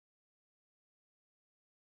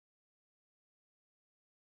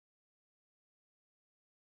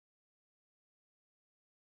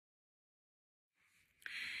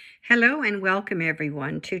Hello and welcome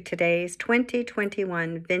everyone to today's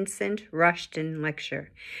 2021 Vincent Rushton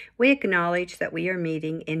Lecture. We acknowledge that we are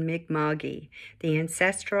meeting in Mi'kma'ki, the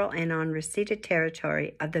ancestral and unceded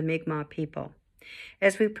territory of the Mi'kmaq people.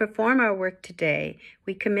 As we perform our work today,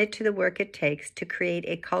 we commit to the work it takes to create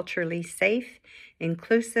a culturally safe,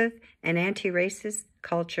 inclusive, and anti-racist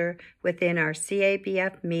culture within our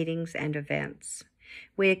CABF meetings and events.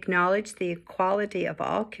 We acknowledge the equality of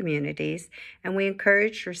all communities, and we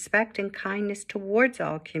encourage respect and kindness towards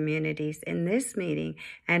all communities in this meeting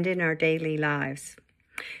and in our daily lives.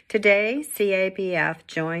 Today, CABF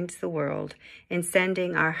joins the world in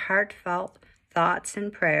sending our heartfelt thoughts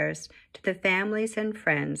and prayers to the families and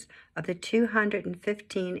friends of the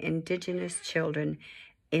 215 Indigenous children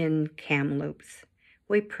in Kamloops.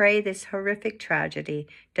 We pray this horrific tragedy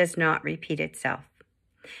does not repeat itself.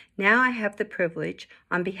 Now I have the privilege,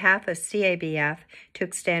 on behalf of CABF, to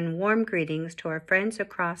extend warm greetings to our friends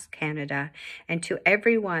across Canada and to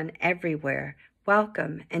everyone everywhere.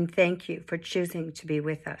 Welcome and thank you for choosing to be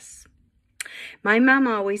with us. My mom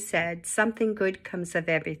always said something good comes of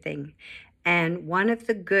everything, and one of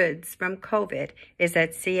the goods from COVID is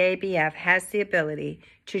that CABF has the ability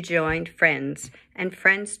to join friends and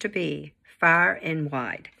friends to be far and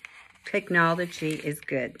wide. Technology is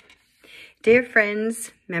good. Dear friends,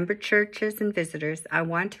 member churches, and visitors, I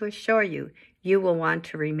want to assure you, you will want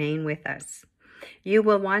to remain with us. You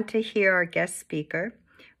will want to hear our guest speaker,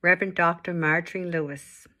 Reverend Dr. Marjorie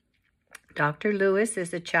Lewis. Dr. Lewis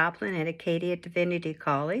is a chaplain at Acadia Divinity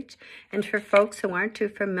College, and for folks who aren't too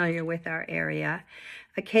familiar with our area,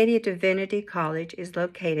 Acadia Divinity College is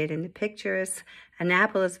located in the picturesque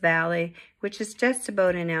Annapolis Valley, which is just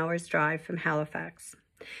about an hour's drive from Halifax.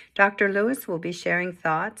 Dr. Lewis will be sharing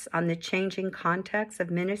thoughts on the changing context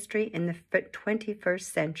of ministry in the 21st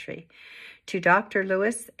century. To Dr.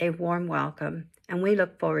 Lewis, a warm welcome, and we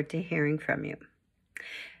look forward to hearing from you.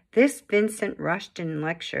 This Vincent Rushton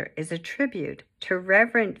lecture is a tribute to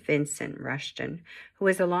Reverend Vincent Rushton, who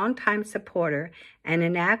is a longtime supporter and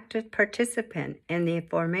an active participant in the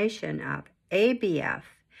formation of ABF,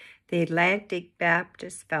 the Atlantic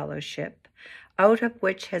Baptist Fellowship, out of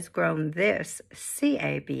which has grown this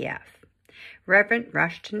CABF. Reverend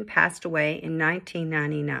Rushton passed away in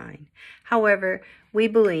 1999. However, we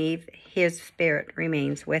believe his spirit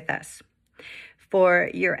remains with us. For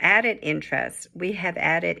your added interest, we have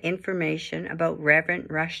added information about Reverend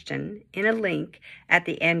Rushton in a link at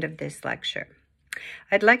the end of this lecture.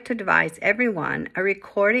 I'd like to advise everyone a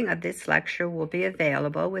recording of this lecture will be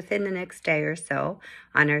available within the next day or so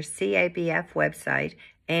on our CABF website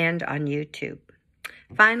and on YouTube.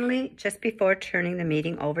 Finally, just before turning the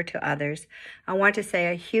meeting over to others, I want to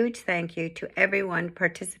say a huge thank you to everyone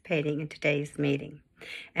participating in today's meeting.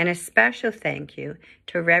 And a special thank you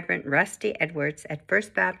to Reverend Rusty Edwards at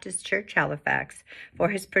First Baptist Church Halifax for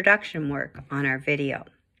his production work on our video.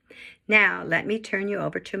 Now, let me turn you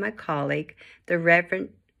over to my colleague, the Reverend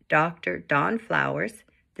Dr. Don Flowers,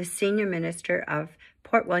 the Senior Minister of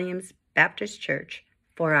Port Williams Baptist Church,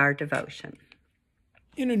 for our devotion.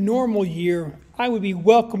 In a normal year, I would be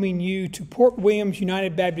welcoming you to Port Williams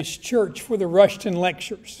United Baptist Church for the Rushton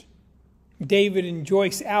Lectures. David and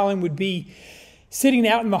Joyce Allen would be sitting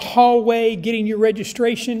out in the hallway getting your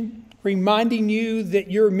registration, reminding you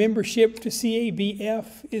that your membership to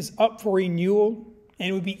CABF is up for renewal, and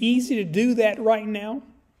it would be easy to do that right now.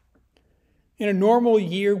 In a normal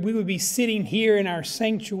year, we would be sitting here in our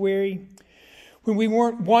sanctuary when we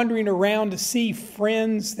weren't wandering around to see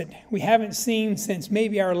friends that we haven't seen since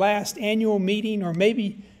maybe our last annual meeting or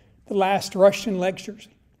maybe the last Rushton Lectures.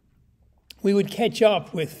 We would catch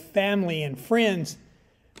up with family and friends.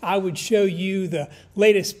 I would show you the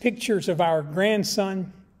latest pictures of our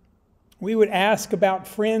grandson. We would ask about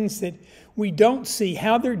friends that we don't see,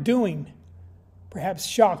 how they're doing. Perhaps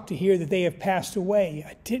shocked to hear that they have passed away.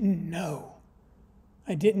 I didn't know,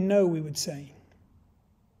 we would say.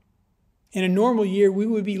 In a normal year, we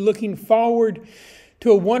would be looking forward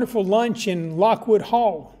to a wonderful lunch in Lockwood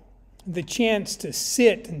Hall, the chance to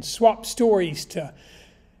sit and swap stories, to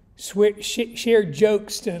share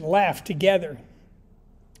jokes, to laugh together.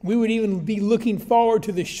 We would even be looking forward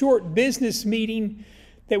to the short business meeting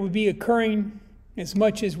that would be occurring as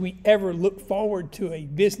much as we ever look forward to a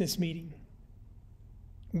business meeting.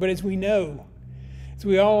 But as we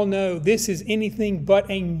all know, this is anything but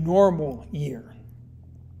a normal year.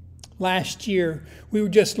 Last year, we were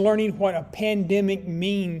just learning what a pandemic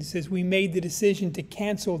means as we made the decision to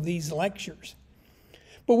cancel these lectures.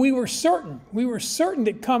 But we were certain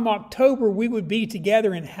that come October we would be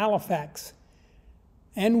together in Halifax.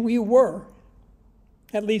 And we were,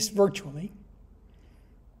 at least virtually.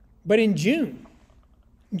 But in June,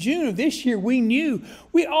 June of this year,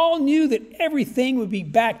 we all knew that everything would be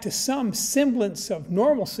back to some semblance of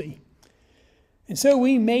normalcy. And so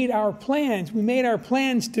we made our plans. We made our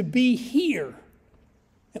plans to be here,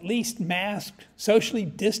 at least masked, socially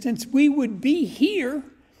distanced. We would be here.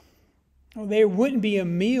 Well, there wouldn't be a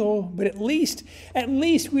meal, but at least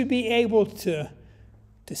we'd be able to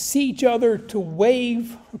see each other, to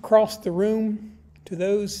wave across the room to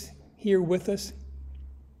those here with us.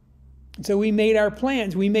 And so we made our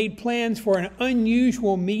plans. We made plans for an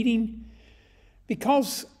unusual meeting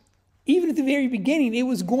because even at the very beginning, it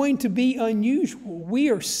was going to be unusual. We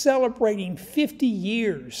are celebrating 50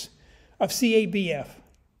 years of CABF,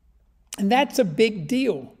 and that's a big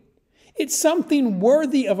deal. It's something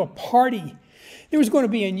worthy of a party. There was going to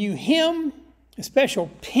be a new hymn, a special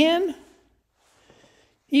pen.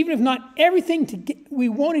 Even if not everything we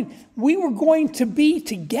wanted, we were going to be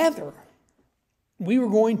together. We were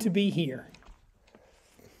going to be here.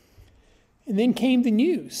 And then came the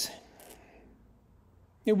news.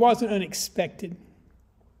 It wasn't unexpected.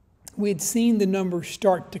 We had seen the numbers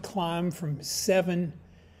start to climb from 7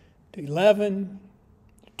 to 11,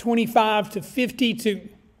 25 to 50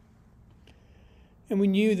 and we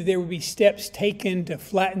knew that there would be steps taken to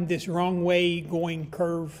flatten this wrong way going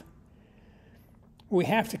curve. We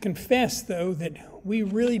have to confess, though, that we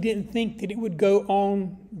really didn't think that it would go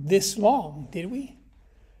on this long, did we?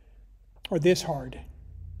 Or this hard.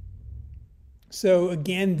 So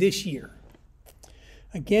again this year,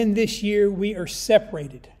 we are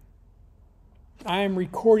separated. I am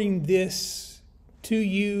recording this to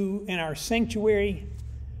you in our sanctuary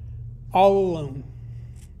all alone.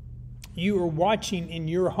 You are watching in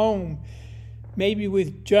your home, maybe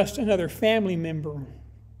with just another family member.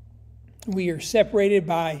 We are separated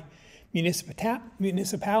by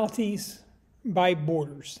municipalities, by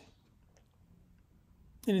borders.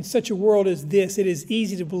 And in such a world as this, it is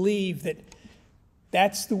easy to believe that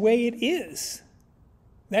that's the way it is.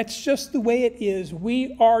 That's just the way it is.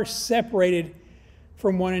 We are separated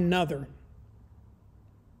from one another.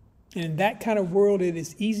 And in that kind of world, it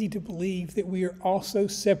is easy to believe that we are also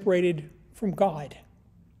separated from God.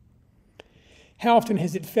 How often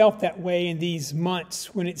has it felt that way in these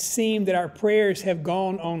months when it seemed that our prayers have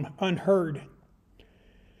gone on unheard?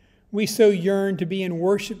 We so yearn to be in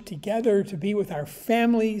worship together, to be with our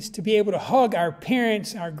families, to be able to hug our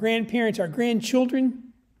parents, our grandparents, our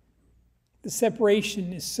grandchildren. The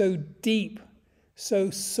separation is so deep, so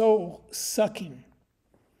soul-sucking.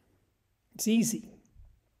 It's easy.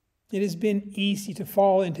 It has been easy to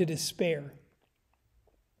fall into despair.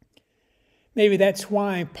 Maybe that's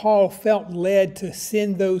why Paul felt led to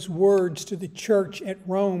send those words to the church at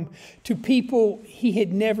Rome, to people he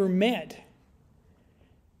had never met.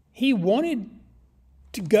 He wanted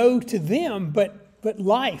to go to them, but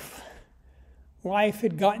life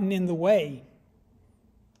had gotten in the way.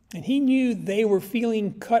 And he knew they were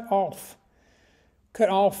feeling cut off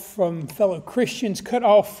from fellow Christians, cut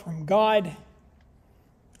off from God.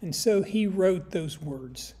 And so he wrote those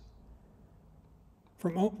words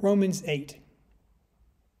from Romans 8.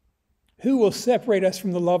 Who will separate us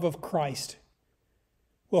from the love of Christ?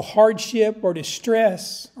 Will hardship or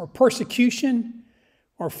distress or persecution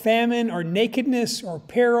or famine or nakedness or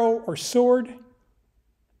peril or sword?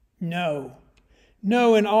 No.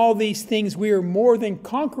 No, in all these things we are more than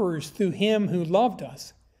conquerors through him who loved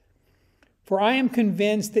us. For I am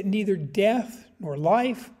convinced that neither death nor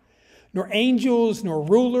life, nor angels, nor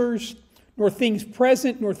rulers, nor things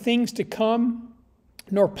present, nor things to come,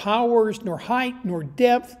 nor powers, nor height, nor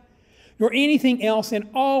depth, nor anything else in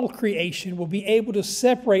all creation will be able to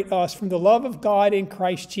separate us from the love of God in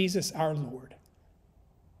Christ Jesus our Lord.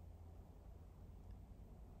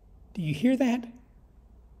 Do you hear that?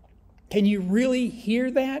 Can you really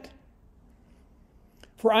hear that?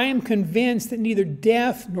 For I am convinced that neither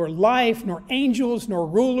death, nor life, nor angels, nor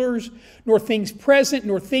rulers, nor things present,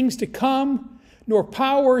 nor things to come, nor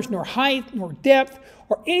powers, nor height, nor depth,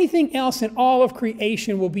 or anything else in all of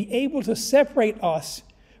creation will be able to separate us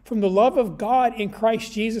from the love of God in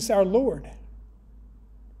Christ Jesus our Lord.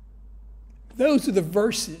 Those are the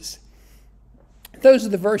verses. Those are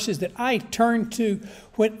the verses that I turn to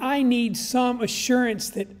when I need some assurance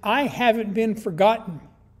that I haven't been forgotten,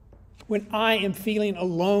 when I am feeling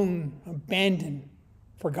alone, abandoned,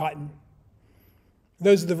 forgotten.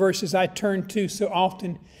 Those are the verses I turn to so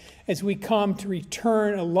often as we come to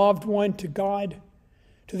return a loved one to God,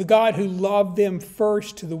 to the God who loved them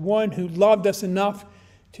first, to the one who loved us enough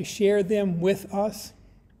to share them with us.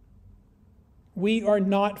 We are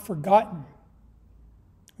not forgotten.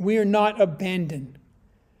 We are not abandoned.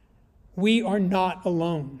 We are not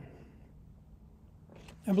alone.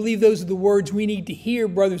 I believe those are the words we need to hear,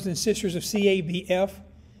 brothers and sisters of CABF.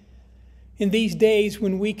 In these days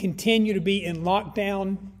when we continue to be in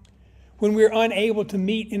lockdown, when we're unable to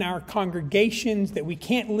meet in our congregations, that we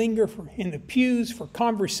can't linger in the pews for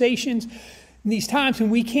conversations, in these times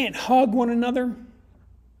when we can't hug one another,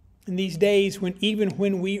 in these days when even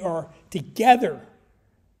when we are together,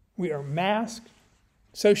 we are masked,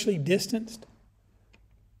 socially distanced,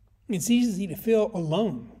 it's easy to feel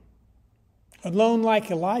alone. Alone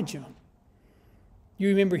like Elijah. You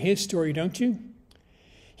remember his story, don't you?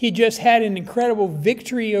 He just had an incredible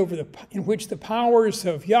victory in which the powers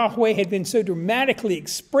of Yahweh had been so dramatically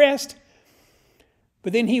expressed,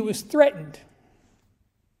 but then he was threatened,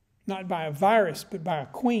 not by a virus, but by a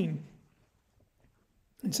queen.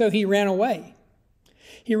 And so he ran away.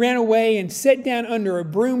 He ran away and sat down under a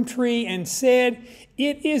broom tree and said,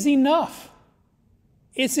 "It is enough.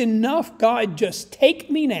 It's enough, God, just take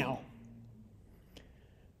me now."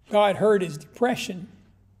 God heard his depression.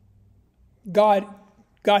 God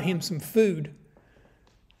got him some food,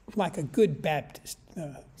 like a good Baptist,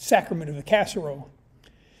 sacrament of the casserole,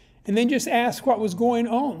 and then just asked what was going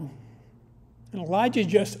on. And Elijah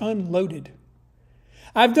just unloaded.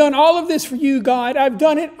 "I've done all of this for you, God. I've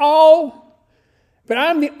done it all, but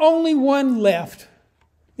I'm the only one left.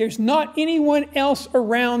 There's not anyone else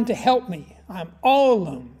around to help me. I'm all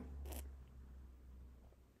alone."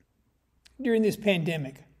 During this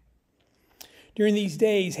pandemic, during these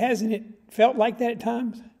days, hasn't it felt like that at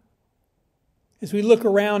times? As we look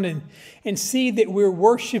around and see that we're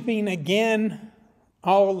worshiping again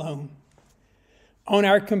all alone on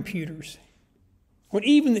our computers. When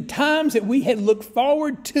even the times that we had looked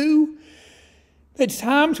forward to, the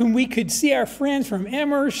times when we could see our friends from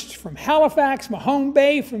Amherst, from Halifax, Mahone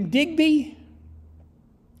Bay, from Digby,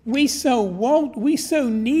 we so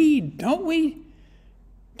need, don't we?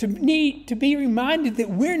 To need to be reminded that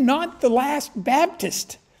we're not the last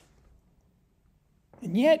Baptist.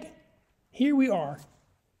 And yet, here we are.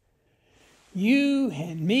 You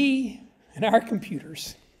and me and our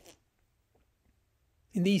computers.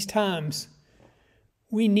 In these times,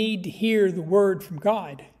 we need to hear the word from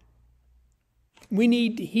God. We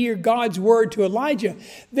need to hear God's word to Elijah.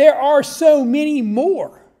 There are so many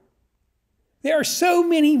more. There are so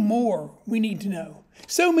many more we need to know.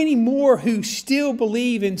 So many more who still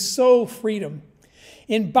believe in soul freedom,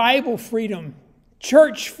 in Bible freedom,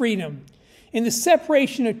 church freedom, in the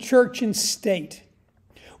separation of church and state.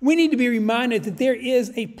 We need to be reminded that there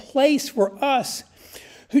is a place for us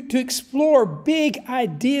to explore big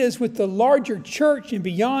ideas with the larger church and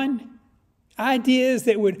beyond, ideas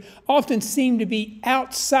that would often seem to be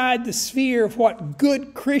outside the sphere of what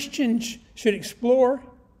good Christians should explore.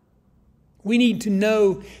 We need to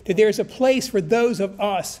know that there's a place for those of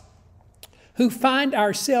us who find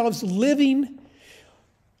ourselves living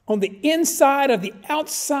on the inside of the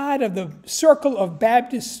outside of the circle of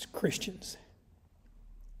Baptist Christians.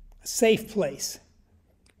 A safe place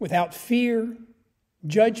without fear,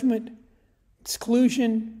 judgment,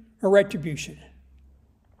 exclusion, or retribution.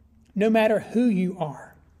 No matter who you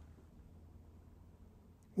are.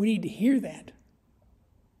 We need to hear that.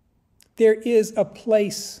 There is a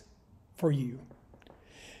place for you.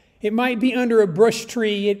 It might be under a brush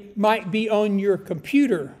tree, it might be on your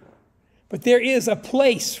computer, but there is a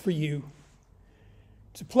place for you.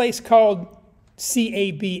 It's a place called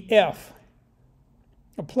CABF,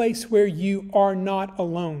 a place where you are not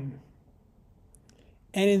alone.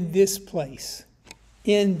 And in this place,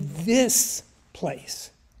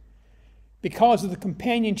 because of the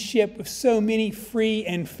companionship of so many free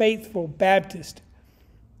and faithful Baptists,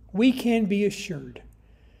 we can be assured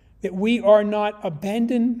that we are not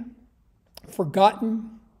abandoned,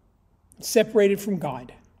 forgotten, separated from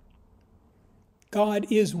God. God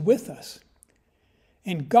is with us,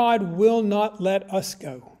 and God will not let us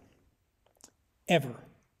go, ever.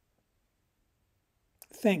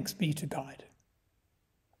 Thanks be to God.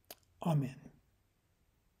 Amen.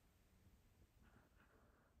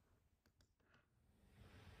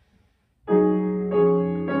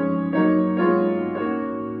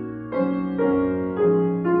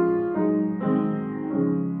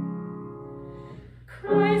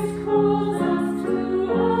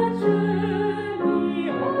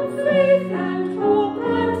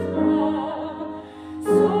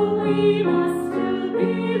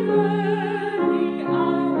 Learning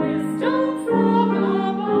our wisdom from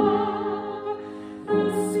above.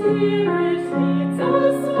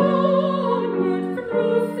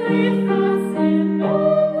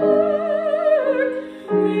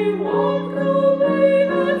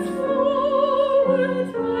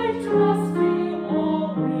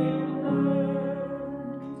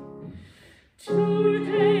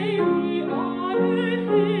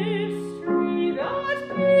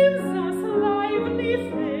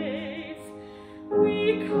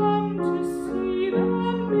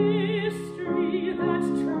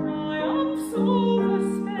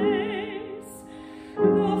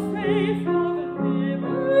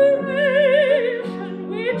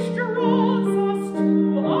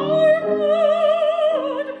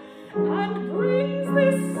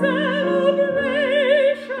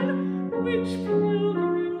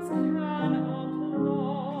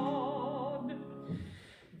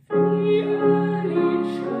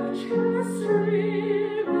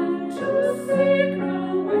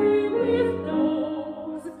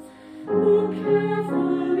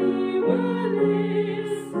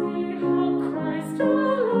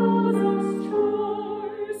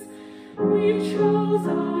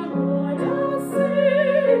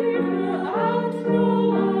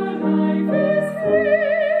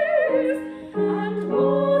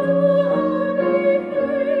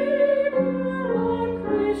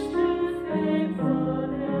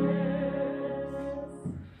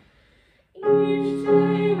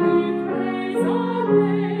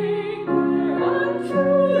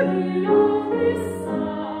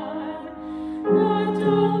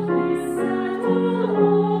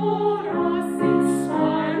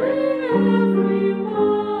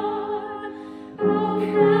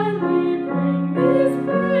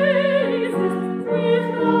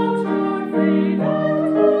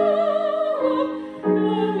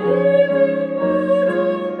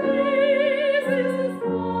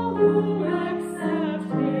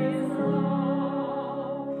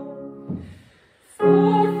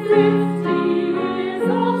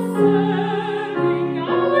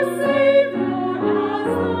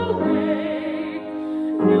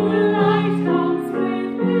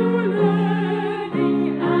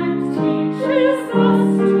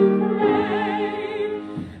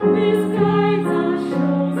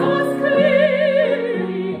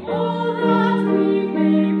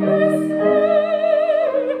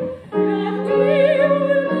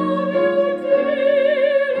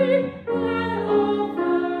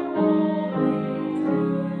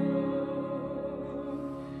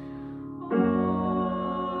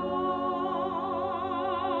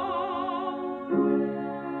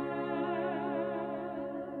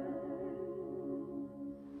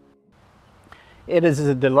 It is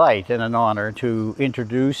a delight and an honor to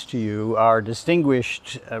introduce to you our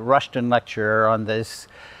distinguished Rushton lecturer on this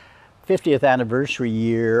 50th anniversary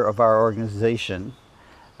year of our organization,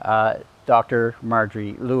 Dr.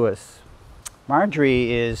 Marjorie Lewis.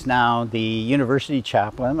 Marjorie is now the University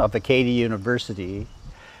Chaplain of Acadia University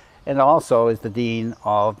and also is the Dean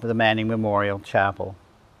of the Manning Memorial Chapel.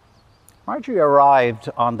 Marjorie arrived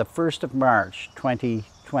on the 1st of March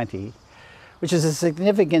 2020, which is a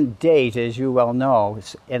significant date, as you well know,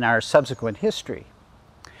 in our subsequent history.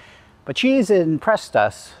 But she has impressed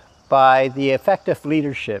us by the effective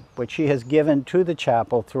leadership which she has given to the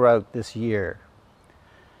chapel throughout this year.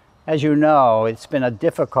 As you know, it's been a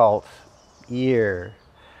difficult year,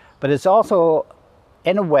 but it's also,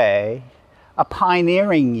 in a way, a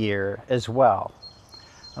pioneering year as well.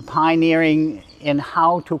 A pioneering in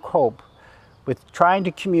how to cope with trying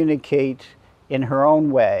to communicate in her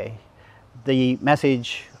own way the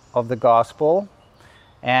message of the gospel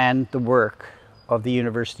and the work of the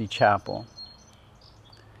University Chapel.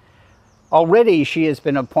 Already she has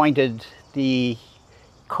been appointed the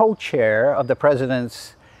co-chair of the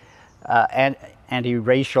President's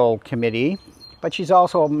Anti-Racial Committee, but she's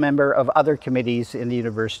also a member of other committees in the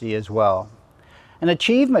university as well. An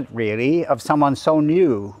achievement, really, of someone so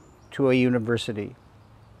new to a university.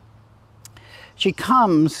 She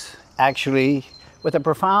comes, actually, with a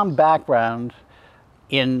profound background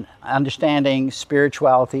in understanding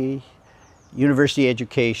spirituality, university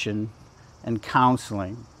education, and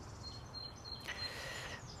counseling.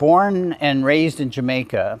 Born and raised in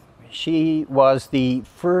Jamaica, she was the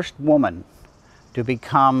first woman to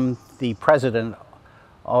become the president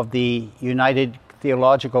of the United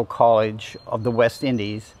Theological College of the West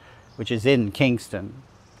Indies, which is in Kingston.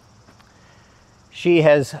 She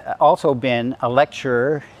has also been a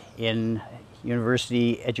lecturer in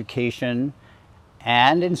university education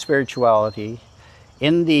and in spirituality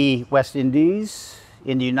in the West Indies,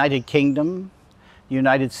 in the United Kingdom, the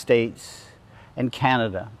United States, and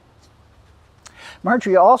Canada.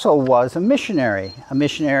 Marjorie also was a missionary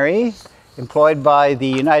employed by the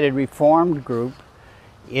United Reformed Group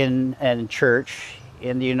in a church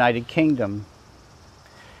in the United Kingdom.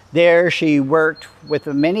 There she worked with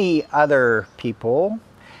many other people,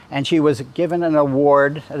 and she was given an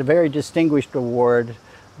award, a very distinguished award,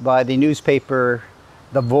 by the newspaper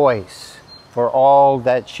The Voice for all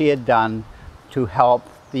that she had done to help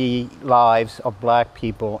the lives of Black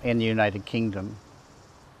people in the United Kingdom.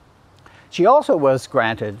 She also was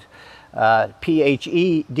granted a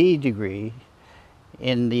PhD degree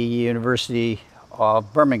in the University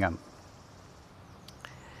of Birmingham.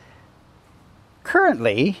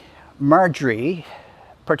 Currently, Marjorie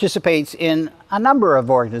participates in a number of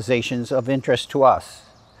organizations of interest to us.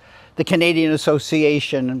 The Canadian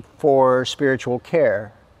Association for Spiritual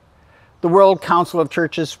Care, the World Council of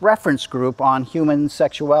Churches Reference Group on Human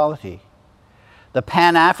Sexuality, the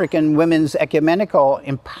Pan-African Women's Ecumenical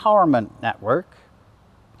Empowerment Network,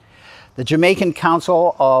 the Jamaican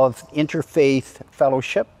Council of Interfaith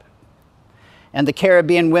Fellowship, and the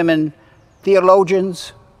Caribbean Women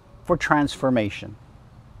Theologians for Transformation.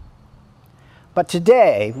 But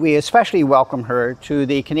today, we especially welcome her to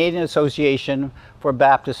the Canadian Association for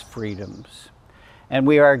Baptist Freedoms. And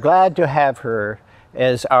we are glad to have her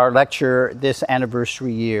as our lecturer this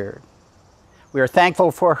anniversary year. We are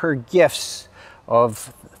thankful for her gifts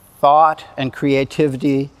of thought and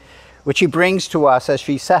creativity, which she brings to us as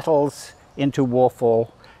she settles into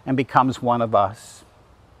Wolfville and becomes one of us.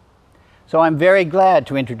 So I'm very glad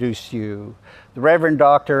to introduce to you the Reverend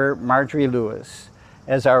Dr. Marjorie Lewis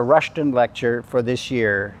as our Rushton lecturer for this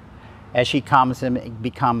year, as she comes and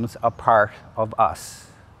becomes a part of us.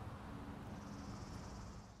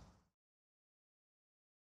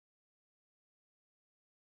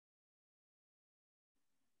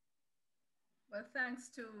 Well, thanks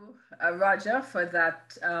to Roger for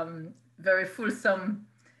that very fulsome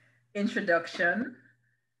introduction.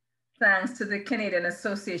 Thanks to the Canadian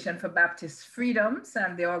Association for Baptist Freedoms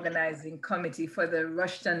and the organizing committee for the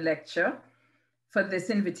Rushton Lecture for this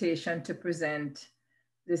invitation to present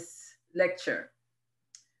this lecture.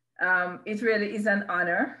 It really is an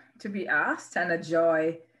honor to be asked and a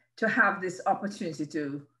joy to have this opportunity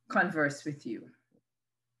to converse with you.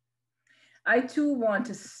 I too want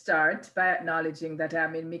to start by acknowledging that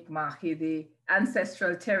I'm in Mi'kmaq, the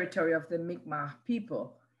ancestral territory of the Mi'kmaq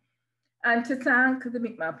people, and to thank the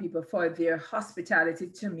Mi'kmaq people for their hospitality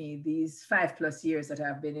to me these 5+ years that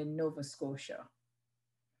I've been in Nova Scotia.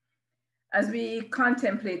 As we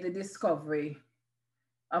contemplate the discovery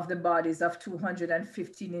of the bodies of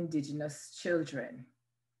 215 Indigenous children,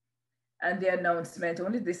 and the announcement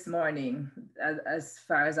only this morning, as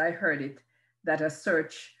far as I heard it, that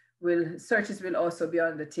searches will also be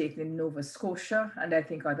undertaken in Nova Scotia, and I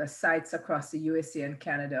think other sites across the USA and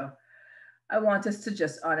Canada. I want us to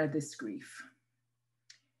just honor this grief.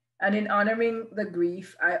 And in honoring the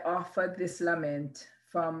grief, I offer this lament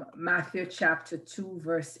from Matthew chapter 2,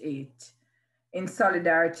 verse 8, in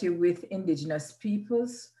solidarity with Indigenous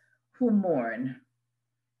peoples who mourn,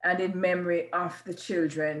 and in memory of the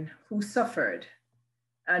children who suffered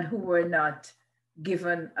and who were not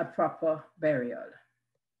given a proper burial.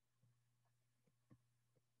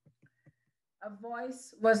 A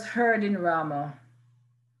voice was heard in Ramah,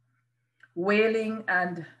 wailing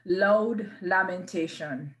and loud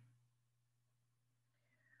lamentation.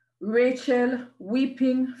 Rachel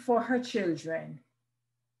weeping for her children.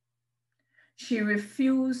 She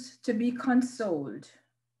refused to be consoled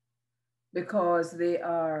because they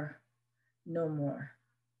are no more.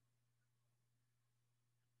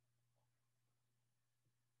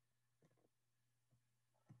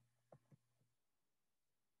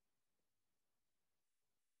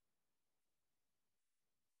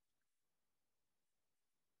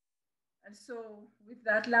 And so, with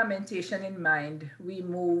that lamentation in mind, we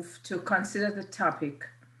move to consider the topic,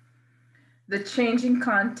 the changing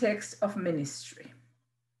context of ministry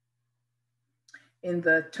in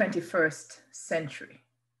the 21st century.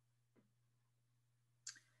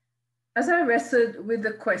 As I wrestled with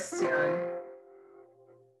the question,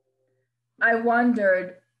 I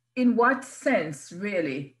wondered, in what sense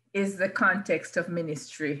really is the context of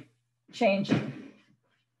ministry changing?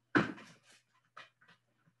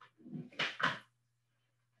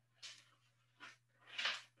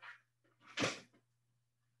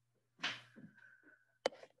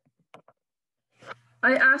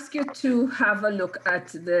 I ask you to have a look at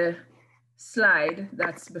the slide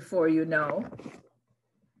that's before you now,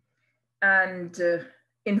 and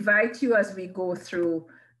invite you as we go through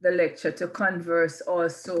the lecture to converse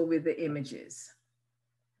also with the images.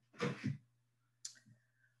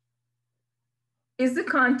 Is the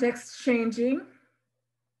context changing,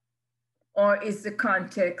 or is the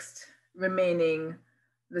context remaining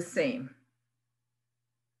the same?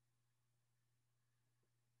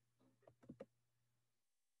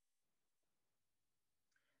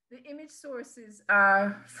 The image sources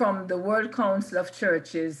are from the World Council of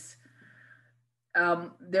Churches,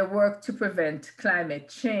 their work to prevent climate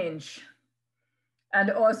change,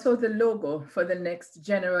 and also the logo for the next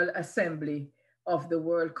General Assembly of the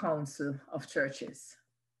World Council of Churches.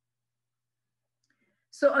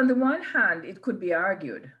 So on the one hand, it could be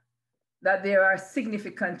argued that there are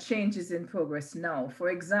significant changes in progress now, for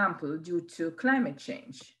example, due to climate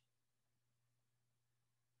change.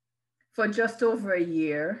 For just over a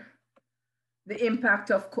year, the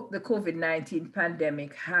impact of the COVID-19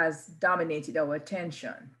 pandemic has dominated our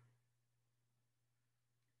attention.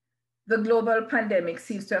 The global pandemic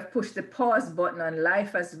seems to have pushed the pause button on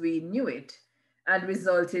life as we knew it and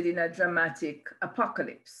resulted in a dramatic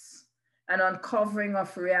apocalypse, an uncovering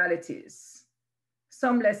of realities,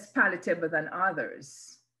 some less palatable than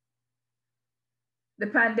others. The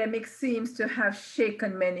pandemic seems to have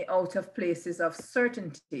shaken many out of places of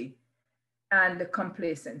certainty and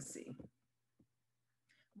complacency.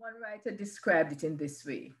 One writer described it in this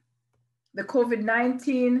way: the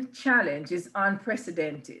COVID-19 challenge is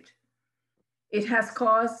unprecedented. It has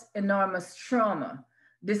caused enormous trauma,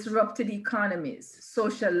 disrupted economies,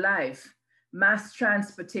 social life, mass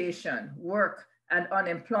transportation, work and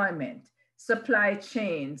unemployment, supply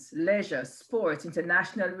chains, leisure, sport,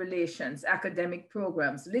 international relations, academic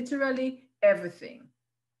programs, literally everything.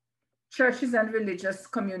 Churches and religious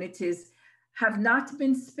communities have not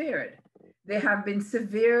been spared. They have been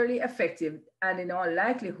severely affected and in all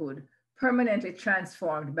likelihood, permanently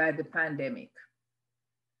transformed by the pandemic.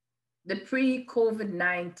 The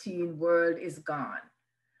pre-COVID-19 world is gone,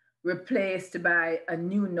 replaced by a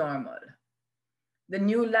new normal. The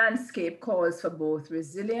new landscape calls for both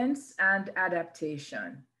resilience and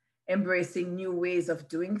adaptation, embracing new ways of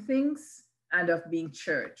doing things and of being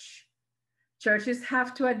church. Churches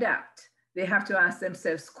have to adapt. They have to ask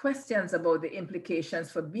themselves questions about the implications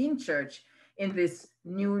for being church in this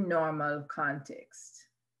new normal context.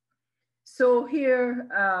 So here,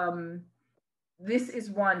 this is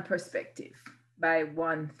one perspective by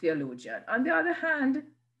one theologian. On the other hand,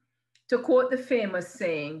 to quote the famous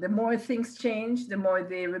saying, the more things change, the more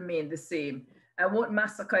they remain the same. I won't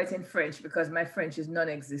massacre it in French because my French is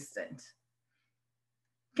non-existent.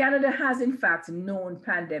 Canada has in fact known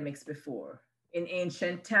pandemics before. In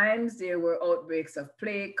ancient times, there were outbreaks of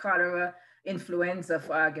plague, cholera, influenza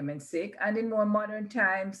for argument's sake, and in more modern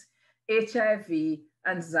times, HIV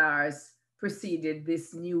and SARS preceded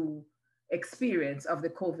this new experience of the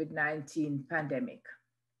COVID-19 pandemic.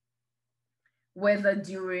 Whether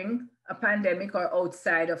during a pandemic or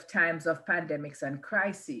outside of times of pandemics and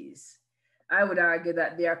crises, I would argue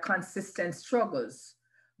that they are consistent struggles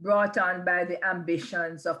brought on by the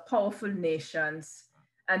ambitions of powerful nations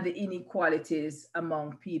and the inequalities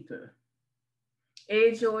among people.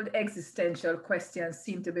 Age-old existential questions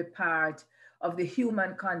seem to be part of the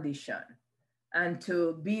human condition and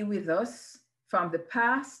to be with us from the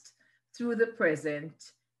past through the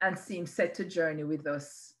present and seem set to journey with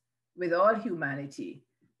us, with all humanity,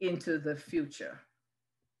 into the future.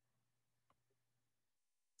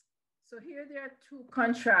 So here there are two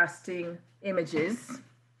contrasting images.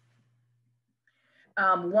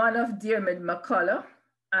 One of Diarmuid MacCulloch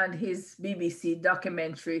and his BBC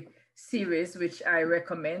documentary series, which I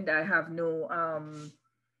recommend. I have no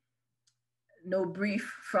brief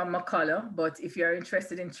from MacCulloch, but if you're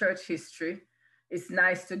interested in church history, it's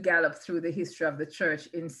nice to gallop through the history of the church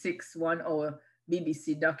in 6 one-hour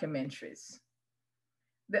BBC documentaries.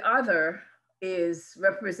 The other is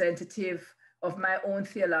representative of my own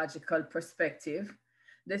theological perspective.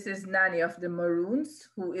 This is Nanny of the Maroons,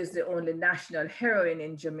 who is the only national heroine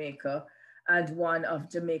in Jamaica and one of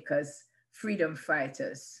Jamaica's freedom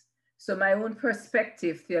fighters. So my own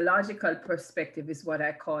perspective, theological perspective, is what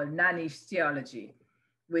I call Nanny's theology,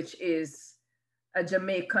 which is a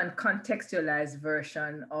Jamaican contextualized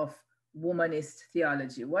version of womanist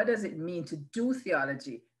theology. What does it mean to do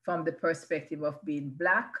theology from the perspective of being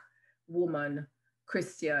Black, woman,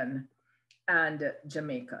 Christian, and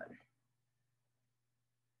Jamaican?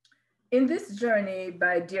 In this journey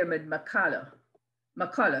by Diarmuid MacCulloch,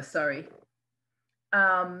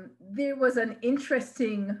 there was an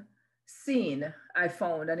interesting scene I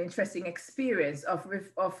found, an interesting experience of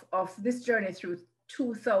this journey through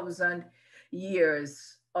 2,000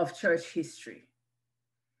 years of church history.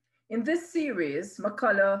 In this series,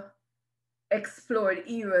 MacCulloch explored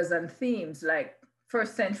eras and themes like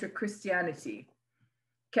first century Christianity,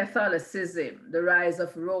 Catholicism, the rise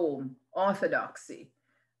of Rome, Orthodoxy,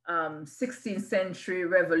 16th century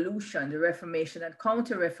revolution, the Reformation and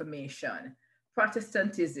Counter-Reformation,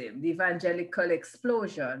 Protestantism, the evangelical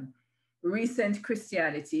explosion, recent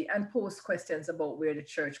Christianity, and posed questions about where the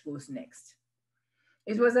church goes next.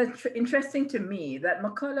 It was interesting to me that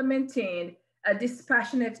MacCulloch maintained a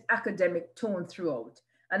dispassionate academic tone throughout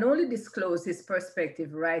and only disclosed his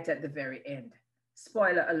perspective right at the very end.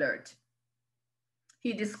 Spoiler alert.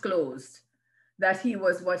 He disclosed that he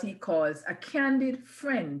was what he calls a candid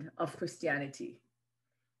friend of Christianity,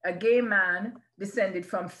 a gay man descended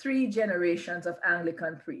from 3 generations of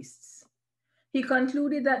Anglican priests. He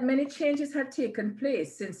concluded that many changes had taken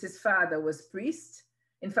place since his father was priest.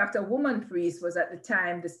 In fact, a woman priest was at the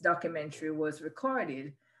time this documentary was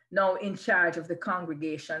recorded, now in charge of the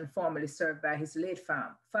congregation formerly served by his late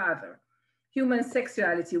father. Human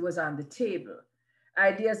sexuality was on the table.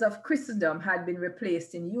 Ideas of Christendom had been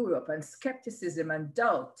replaced in Europe, and skepticism and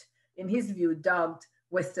doubt, in his view, dogged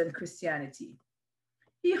Western Christianity.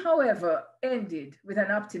 He, however, ended with an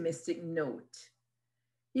optimistic note.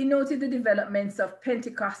 He noted the developments of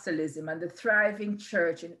Pentecostalism and the thriving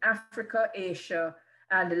church in Africa, Asia,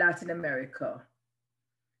 and Latin America.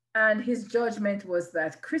 And his judgment was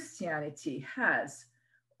that Christianity has,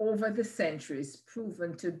 over the centuries,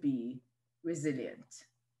 proven to be resilient.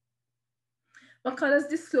 MacCulloch's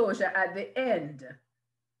disclosure at the end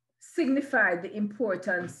signified the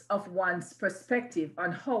importance of one's perspective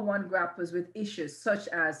on how one grapples with issues such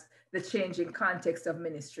as the changing context of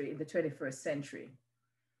ministry in the 21st century.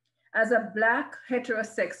 As a Black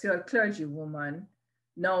heterosexual clergywoman,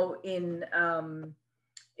 now in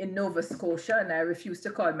Nova Scotia, and I refuse to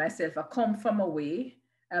call myself a come from away,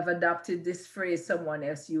 I've adopted this phrase someone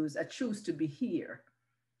else used, I choose to be here.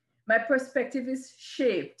 My perspective is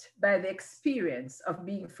shaped by the experience of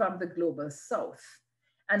being from the global South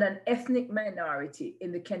and an ethnic minority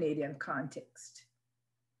in the Canadian context.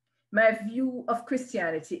 My view of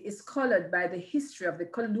Christianity is colored by the history of the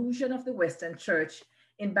collusion of the Western Church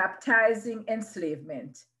in baptizing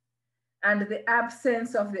enslavement and the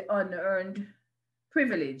absence of the unearned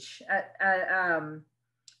privilege and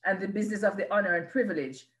the business of the honor and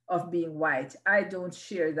privilege of being white. I don't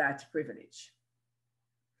share that privilege.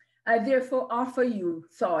 I therefore offer you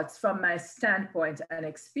thoughts from my standpoint and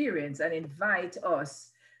experience and invite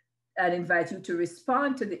you to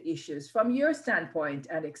respond to the issues from your standpoint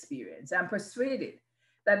and experience. I'm persuaded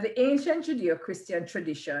that the ancient Judeo-Christian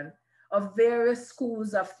tradition of various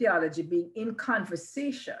schools of theology being in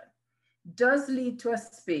conversation does lead to a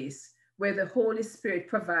space where the Holy Spirit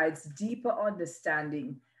provides deeper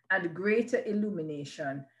understanding and greater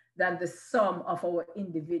illumination than the sum of our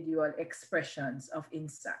individual expressions of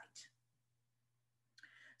insight.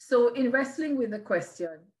 So in wrestling with the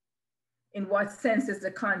question, in what sense is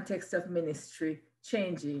the context of ministry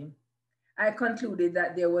changing, I concluded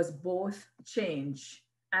that there was both change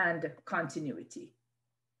and continuity.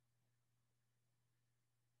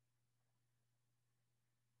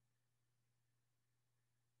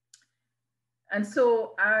 And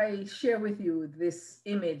so I share with you this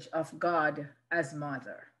image of God as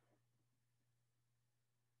mother.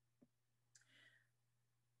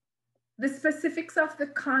 The specifics of the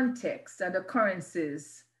context and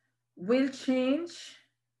occurrences will change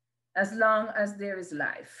as long as there is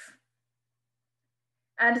life.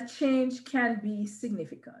 And change can be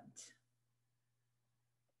significant.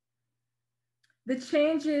 The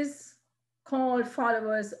changes call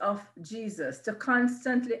followers of Jesus to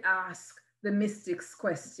constantly ask the mystic's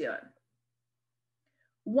question: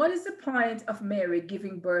 what is the point of Mary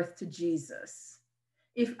giving birth to Jesus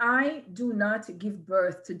if I do not give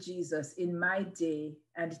birth to Jesus in my day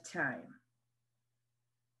and time?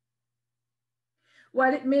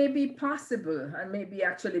 While it may be possible and may be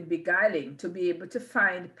actually beguiling to be able to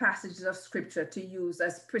find passages of scripture to use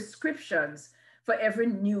as prescriptions for every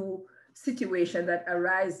new situation that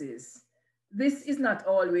arises, this is not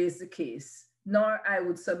always the case, nor I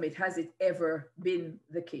would submit has it ever been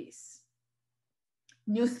the case.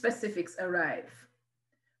 New specifics arrive.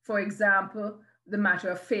 For example, the matter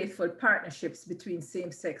of faithful partnerships between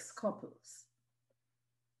same-sex couples.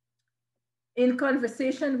 In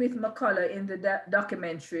conversation with McCullough in the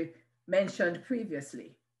documentary mentioned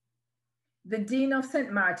previously, the Dean of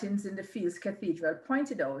St. Martin's in the Fields Cathedral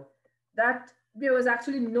pointed out that there was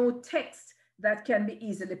actually no text that can be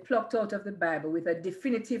easily plucked out of the Bible with a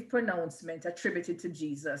definitive pronouncement attributed to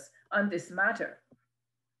Jesus on this matter.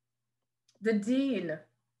 The Dean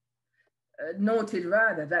noted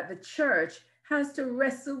rather that the church has to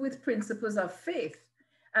wrestle with principles of faith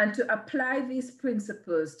and to apply these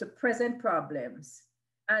principles to present problems,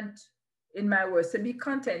 and, in my words, to be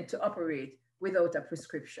content to operate without a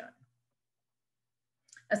prescription.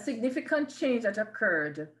 A significant change that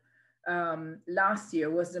occurred last year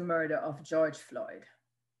was the murder of George Floyd.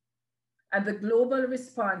 And the global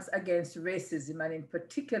response against racism, and in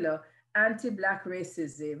particular, anti-Black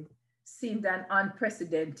racism, seemed an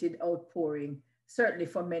unprecedented outpouring, certainly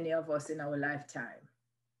for many of us in our lifetime.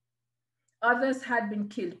 Others had been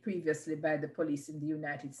killed previously by the police in the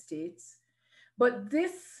United States, but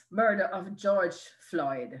this murder of George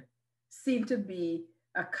Floyd seemed to be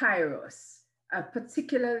a kairos, a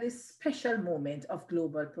particularly special moment of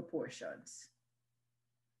global proportions.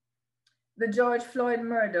 The George Floyd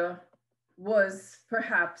murder was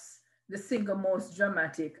perhaps the single most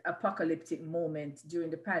dramatic, apocalyptic moment during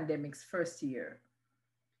the pandemic's first year.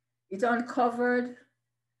 It uncovered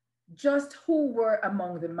just who were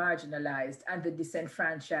among the marginalized and the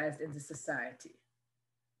disenfranchised in the society.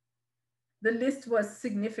 The list was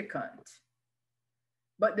significant,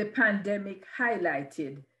 but the pandemic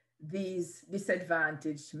highlighted these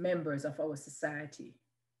disadvantaged members of our society: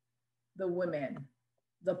 the women,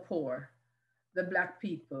 the poor, the Black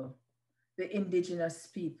people, the indigenous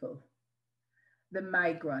people, the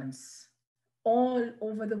migrants, all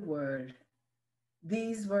over the world.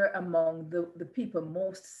 These were among the people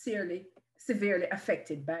most severely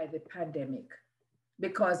affected by the pandemic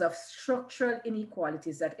because of structural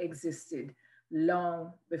inequalities that existed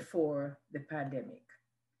long before the pandemic.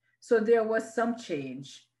 So there was some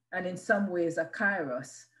change, and in some ways a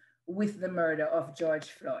kairos, with the murder of George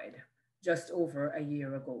Floyd just over a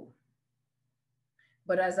year ago.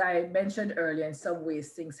 But as I mentioned earlier, in some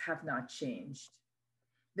ways things have not changed.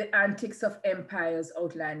 The antics of empires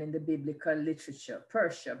outlined in the biblical literature,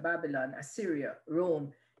 Persia, Babylon, Assyria,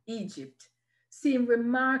 Rome, Egypt, seem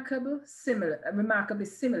remarkably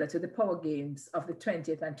similar to the power games of the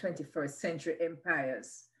 20th and 21st century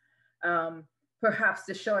empires, perhaps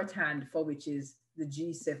the shorthand for which is the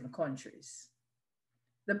G7 countries.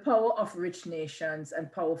 The power of rich nations and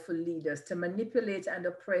powerful leaders to manipulate and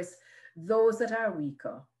oppress those that are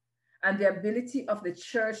weaker, and the ability of the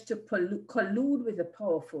church to collude with the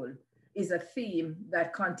powerful is a theme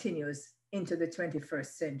that continues into the 21st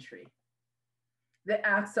century. The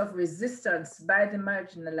acts of resistance by the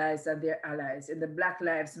marginalized and their allies in the Black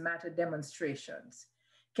Lives Matter demonstrations,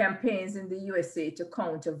 campaigns in the USA to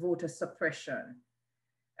counter voter suppression,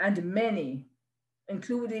 and many,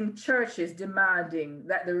 including churches demanding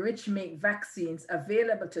that the rich make vaccines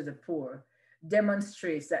available to the poor,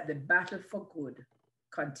 demonstrates that the battle for good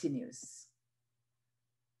continues.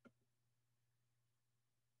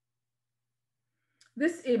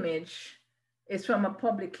 This image is from a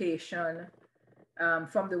publication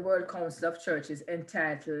from the World Council of Churches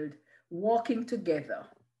entitled Walking Together,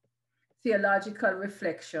 Theological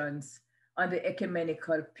Reflections on the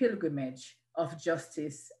Ecumenical Pilgrimage of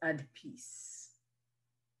Justice and Peace.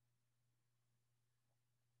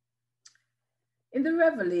 In the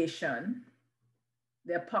Revelation,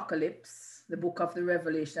 the Apocalypse, the book of the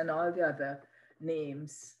Revelation, and all the other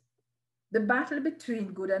names, the battle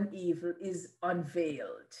between good and evil is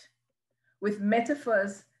unveiled with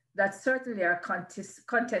metaphors that certainly are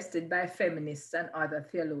contested by feminists and other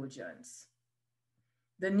theologians.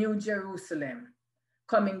 The New Jerusalem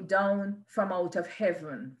coming down from out of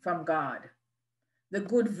heaven from God, the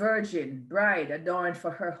good virgin bride adorned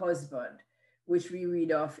for her husband, which we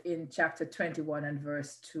read of in chapter 21 and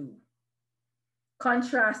verse 2.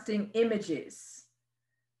 Contrasting images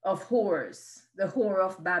of whores, the whore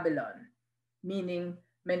of Babylon, meaning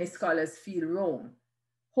many scholars feel Rome,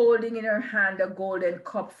 holding in her hand a golden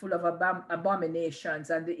cup full of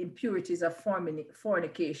abominations and the impurities of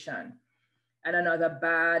fornication, and another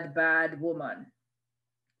bad, bad woman,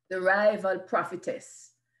 the rival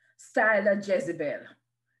prophetess, styled as Jezebel,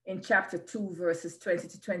 in chapter 2, verses 20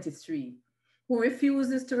 to 23, who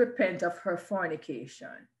refuses to repent of her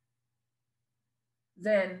fornication.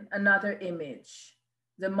 Then another image,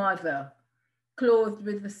 the mother, clothed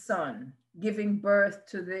with the sun, giving birth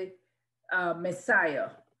to the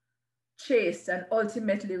Messiah, chased and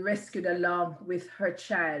ultimately rescued along with her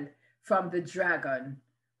child from the dragon,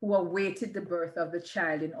 who awaited the birth of the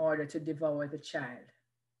child in order to devour the child.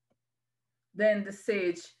 Then the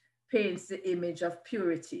sage paints the image of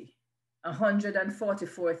purity,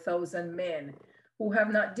 144,000 men who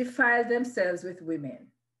have not defiled themselves with women.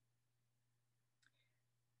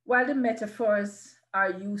 While the metaphors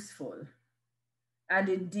are useful, and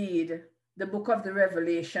indeed the book of the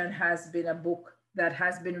Revelation has been a book that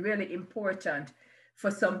has been really important for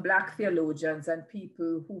some Black theologians and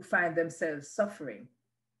people who find themselves suffering,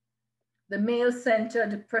 the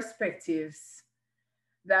male-centered perspectives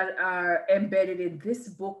that are embedded in this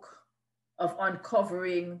book of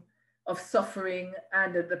uncovering, of suffering,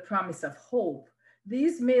 and the promise of hope,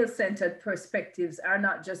 these male-centered perspectives are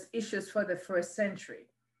not just issues for the first century.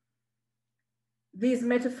 These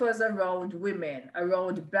metaphors around women,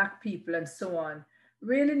 around Black people, and so on,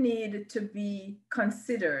 really need to be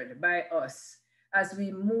considered by us as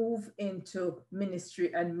we move into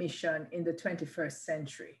ministry and mission in the 21st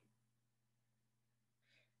century.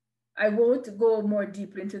 I won't go more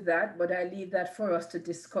deeply into that, but I leave that for us to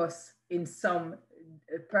discuss in some,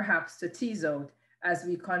 perhaps to tease out as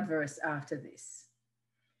we converse after this.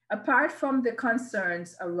 Apart from the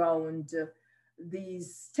concerns around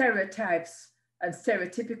these stereotypes and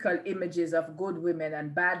stereotypical images of good women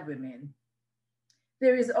and bad women,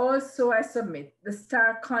 there is also, I submit, the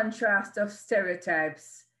stark contrast of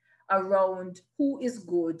stereotypes around who is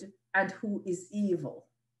good and who is evil.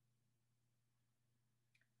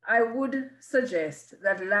 I would suggest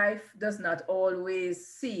that life does not always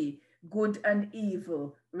see good and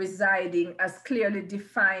evil residing as clearly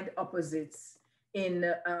defined opposites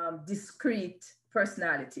in discrete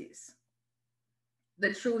personalities.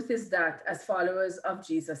 The truth is that as followers of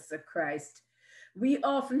Jesus Christ, we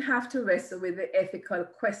often have to wrestle with the ethical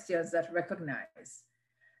questions that recognize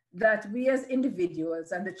that we as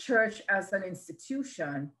individuals and the church as an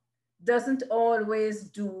institution doesn't always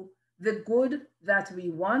do the good that we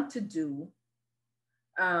want to do.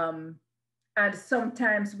 And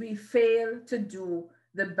sometimes we fail to do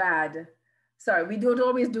the bad. Sorry, we don't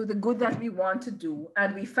always do the good that we want to do,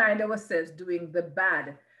 and we find ourselves doing the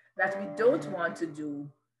bad that we don't want to do,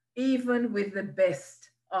 even with the best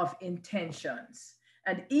of intentions.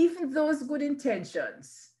 And even those good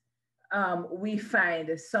intentions, we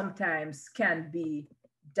find sometimes can be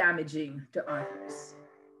damaging to others.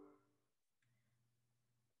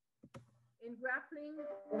 In grappling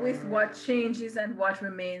with what changes and what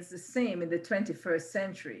remains the same in the 21st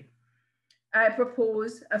century, I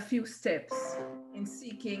propose a few steps in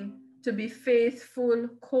seeking to be faithful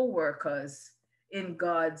co-workers in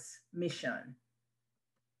God's mission.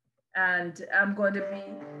 And I'm going to be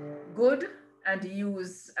good and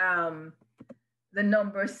use the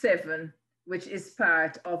number 7, which is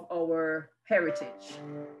part of our heritage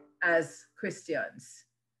as Christians.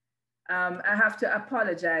 I have to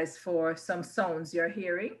apologize for some sounds you're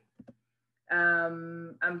hearing.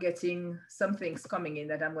 I'm getting some things coming in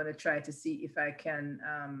that I'm going to try to see if I can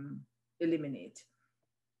eliminate.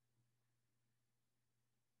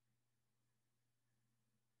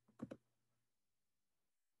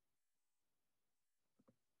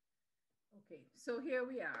 Okay, so here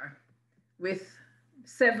we are with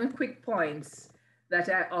 7 quick points that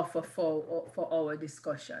I offer for our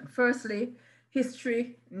discussion. Firstly,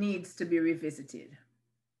 history needs to be revisited.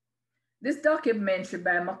 This documentary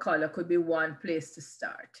by McCullough could be one place to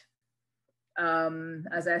start.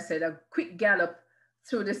 As I said, a quick gallop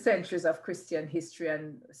through the centuries of Christian history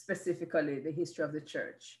and specifically the history of the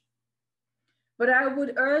church. But I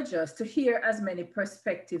would urge us to hear as many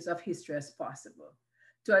perspectives of history as possible,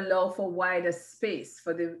 to allow for wider space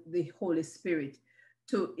for the Holy Spirit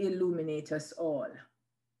to illuminate us all.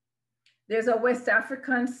 There's a West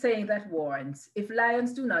African saying that warns, if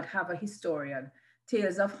lions do not have a historian,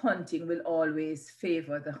 tales of hunting will always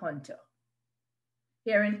favor the hunter.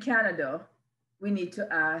 Here in Canada, we need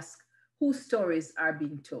to ask whose stories are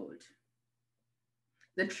being told.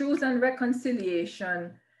 The Truth and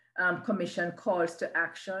Reconciliation Commission calls to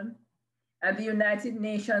action, and the United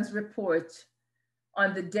Nations report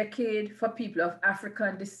on the Decade for People of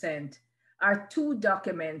African Descent are 2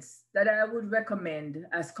 documents that I would recommend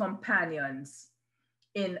as companions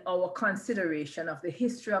in our consideration of the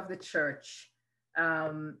history of the church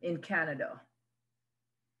in Canada.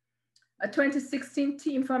 A 2016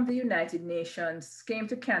 team from the United Nations came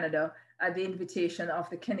to Canada at the invitation of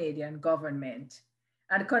the Canadian government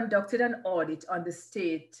and conducted an audit on the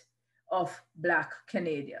state of Black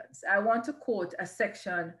Canadians. I want to quote a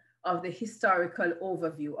section of the historical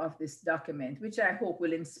overview of this document, which I hope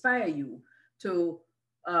will inspire you to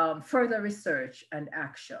further research and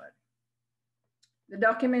action. The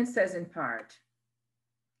document says in part,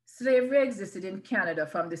 slavery existed in Canada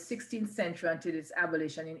from the 16th century until its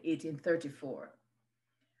abolition in 1834.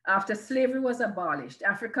 After slavery was abolished,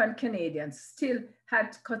 African Canadians still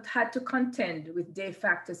had to contend with de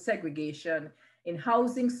facto segregation in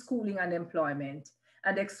housing, schooling, and employment,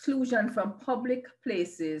 and exclusion from public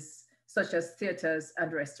places such as theaters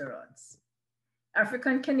and restaurants.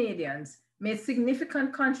 African Canadians made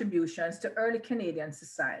significant contributions to early Canadian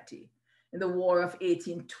society. In the War of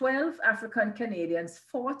 1812, African Canadians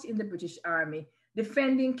fought in the British Army,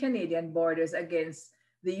 defending Canadian borders against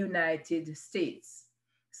the United States.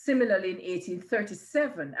 Similarly, in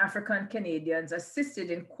 1837, African Canadians assisted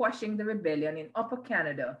in quashing the rebellion in Upper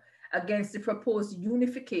Canada against the proposed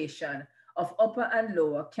unification of Upper and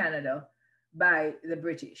Lower Canada by the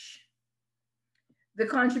British. The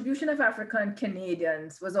contribution of African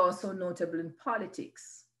Canadians was also notable in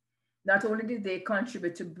politics. Not only did they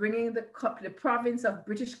contribute to bringing the province of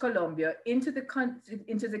British Columbia into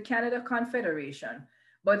the Canada Confederation,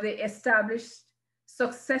 but they established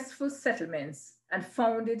successful settlements and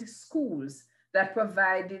founded schools that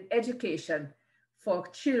provided education for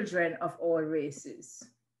children of all races.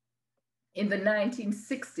 In the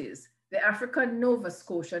 1960s, the African Nova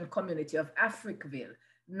Scotian community of Africville,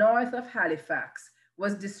 north of Halifax,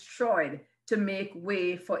 was destroyed to make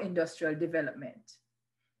way for industrial development.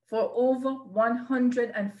 For over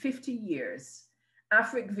 150 years,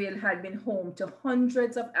 Africville had been home to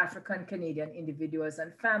hundreds of African Canadian individuals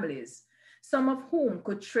and families, some of whom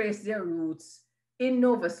could trace their roots in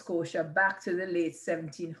Nova Scotia back to the late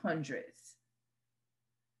 1700s.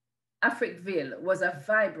 Africville was a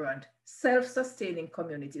vibrant, self-sustaining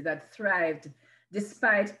community that thrived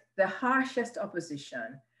despite the harshest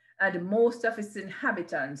opposition, and most of its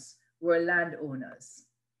inhabitants were landowners.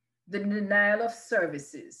 The denial of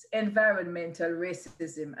services, environmental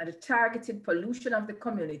racism, and the targeted pollution of the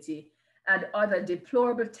community and other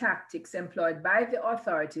deplorable tactics employed by the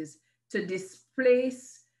authorities to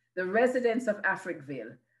displace the residents of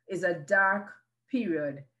Africville is a dark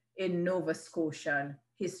period in Nova Scotian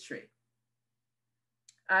history.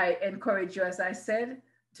 I encourage you, as I said,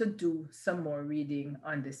 to do some more reading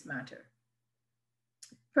on this matter.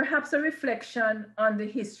 Perhaps a reflection on the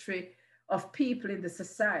history of people in the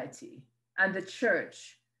society and the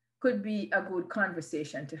church could be a good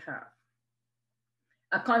conversation to have.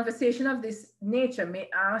 A conversation of this nature may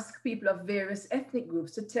ask people of various ethnic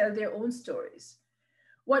groups to tell their own stories.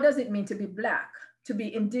 What does it mean to be Black, to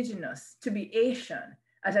be Indigenous, to be Asian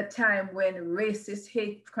at a time when racist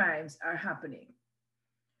hate crimes are happening?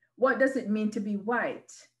 What does it mean to be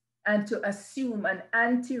white and to assume an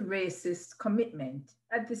anti-racist commitment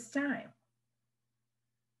at this time?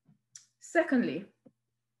 Secondly,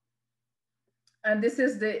 And this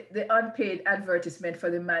is the unpaid advertisement for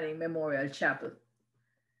the Manning Memorial Chapel.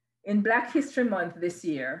 In Black History Month this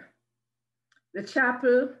year, the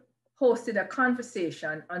chapel hosted a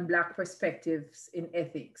conversation on Black perspectives in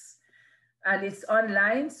ethics. And it's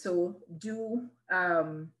online, so do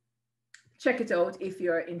check it out if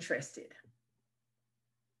you're interested.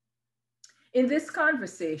 In this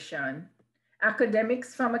conversation,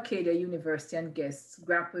 academics from Acadia University and guests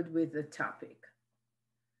grappled with the topic.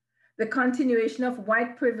 The continuation of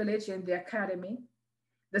white privilege in the academy,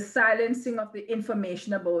 the silencing of the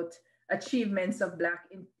information about achievements of Black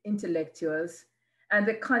intellectuals, and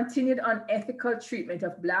the continued unethical treatment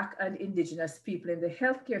of Black and Indigenous people in the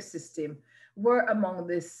healthcare system were among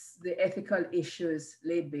the ethical issues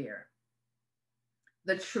laid bare.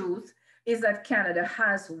 The truth is that Canada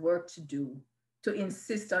has work to do to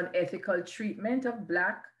insist on ethical treatment of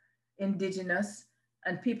Black, Indigenous,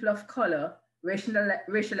 and people of color,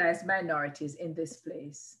 racialized minorities in this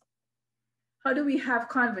place. How do we have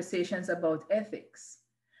conversations about ethics?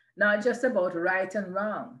 Not just about right and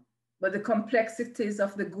wrong, but the complexities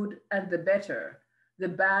of the good and the better, the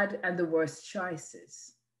bad and the worst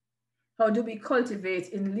choices. How do we cultivate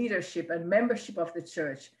in leadership and membership of the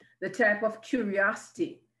church the type of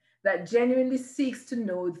curiosity that genuinely seeks to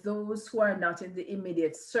know those who are not in the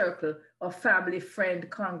immediate circle of family, friend,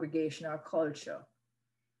 congregation, or culture?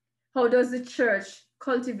 How does the church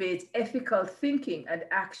cultivate ethical thinking and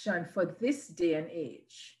action for this day and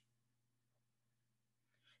age?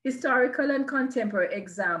 Historical and contemporary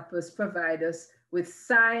examples provide us with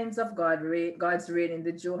signs of God's reign in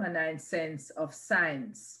the Johannine sense of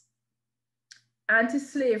signs.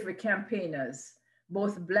 Anti-slavery campaigners,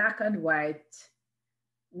 both Black and white,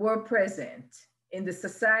 were present in the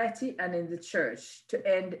society and in the church to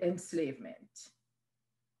end enslavement.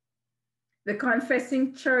 The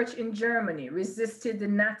confessing church in Germany resisted the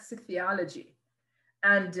Nazi theology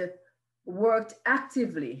and worked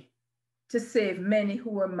actively to save many who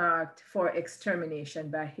were marked for extermination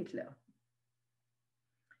by Hitler.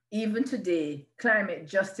 Even today, climate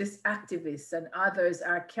justice activists and others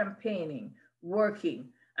are campaigning, working,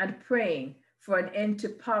 and praying for an end to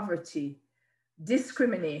poverty,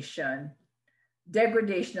 discrimination,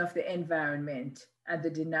 degradation of the environment, and the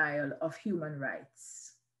denial of human rights.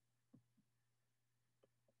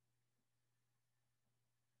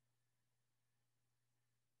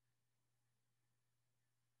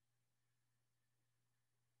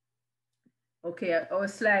 Okay, our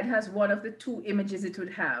slide has one of the two images it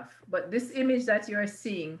would have, but this image that you're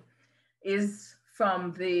seeing is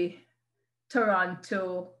from the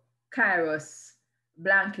Toronto Kairos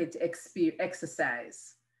blanket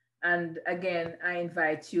exercise. And again, I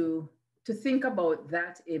invite you to think about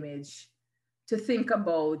that image, to think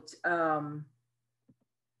about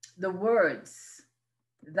the words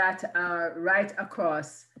that are right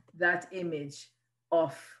across that image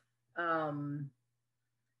of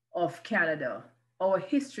Canada. Our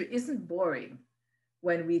history isn't boring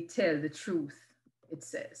when we tell the truth, it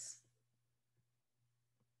says.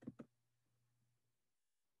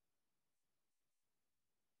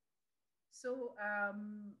 So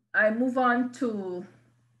I move on to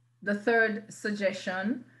the third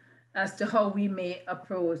suggestion as to how we may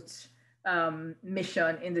approach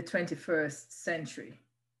mission in the 21st century.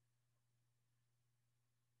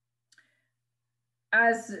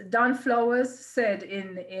 As Don Flowers said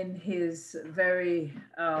in his very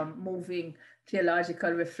moving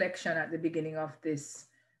theological reflection at the beginning of this,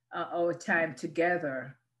 our time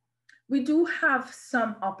together, we do have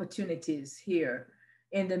some opportunities here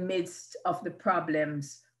in the midst of the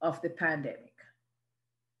problems of the pandemic.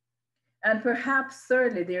 And perhaps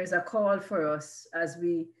thirdly, there's a call for us as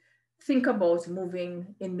we think about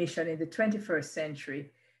moving in mission in the 21st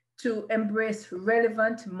century to embrace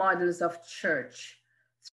relevant models of church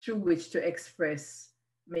through which to express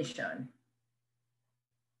mission.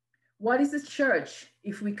 What is the church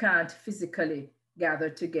if we can't physically gather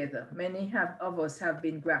together? Many of us have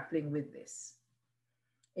been grappling with this.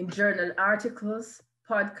 In journal articles,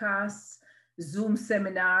 podcasts, Zoom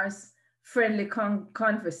seminars, friendly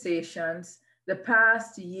conversations, the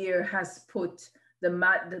past year has put the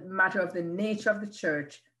matter of the nature of the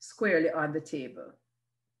church squarely on the table.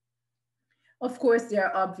 Of course, there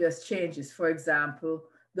are obvious changes. For example,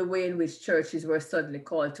 the way in which churches were suddenly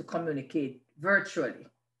called to communicate virtually.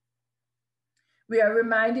 We are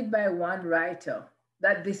reminded by one writer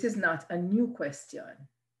that this is not a new question.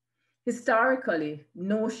 Historically,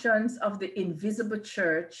 notions of the invisible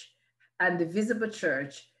church and the visible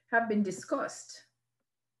church have been discussed.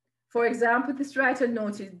 For example, this writer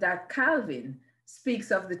noted that Calvin speaks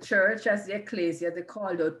of the church as the ecclesia, the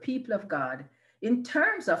called out people of God, in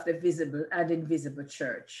terms of the visible and invisible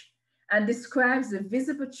church, and describes the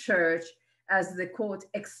visible church as the, quote,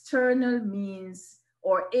 external means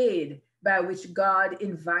or aid by which God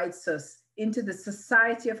invites us into the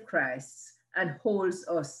society of Christ and holds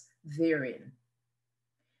us therein.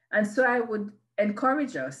 And so I would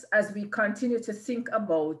encourage us as we continue to think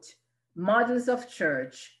about models of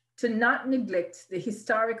church to not neglect the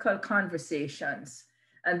historical conversations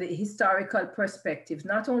and the historical perspectives,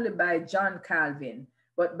 not only by John Calvin,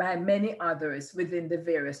 but by many others within the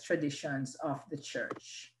various traditions of the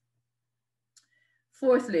church.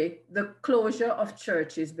 Fourthly, the closure of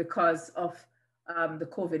churches because of the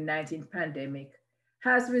COVID-19 pandemic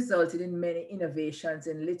has resulted in many innovations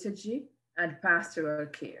in liturgy and pastoral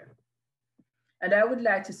care. And I would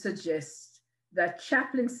like to suggest that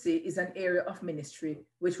chaplaincy is an area of ministry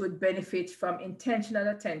which would benefit from intentional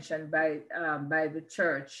attention by the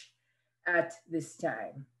church at this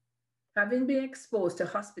time. Having been exposed to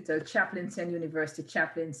hospital chaplaincy and university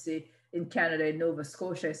chaplaincy in Canada and Nova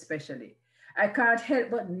Scotia especially, I can't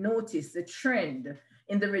help but notice the trend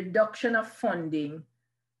in the reduction of funding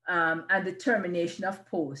and the termination of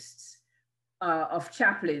posts of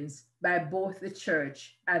chaplains by both the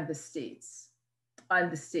church and the state.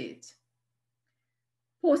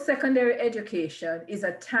 Post-secondary education is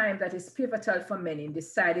a time that is pivotal for many in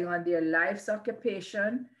deciding on their life's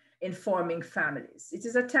occupation, in forming families. It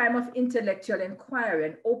is a time of intellectual inquiry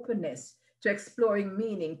and openness to exploring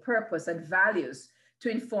meaning, purpose, and values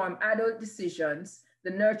to inform adult decisions,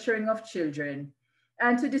 the nurturing of children,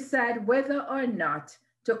 and to decide whether or not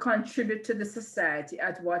to contribute to the society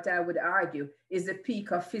at what I would argue is the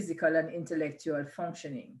peak of physical and intellectual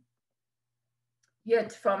functioning.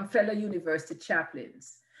 Yet from fellow university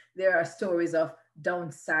chaplains, there are stories of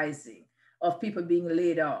downsizing, of people being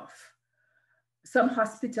laid off. Some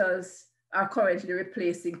hospitals are currently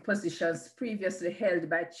replacing positions previously held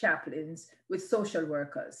by chaplains with social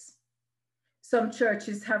workers. Some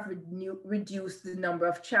churches have reduced the number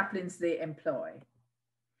of chaplains they employ.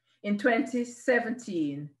 In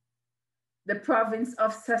 2017, the province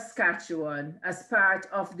of Saskatchewan, as part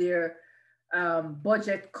of their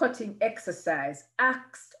budget cutting exercise,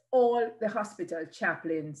 asked all the hospital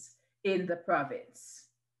chaplains in the province.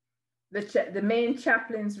 The main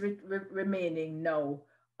chaplains remaining now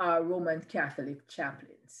are Roman Catholic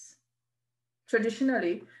chaplains.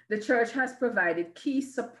 Traditionally, the church has provided key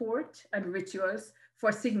support and rituals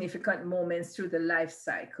for significant moments through the life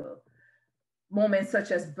cycle, moments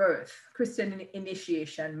such as birth, Christian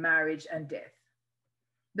initiation, marriage, and death.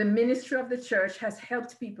 The ministry of the church has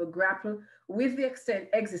helped people grapple with the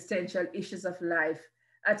existential issues of life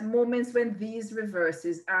at moments when these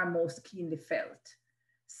reverses are most keenly felt: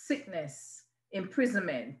 sickness,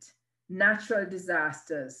 imprisonment, natural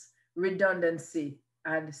disasters, redundancy,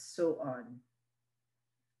 and so on.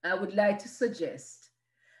 I would like to suggest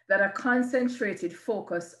that a concentrated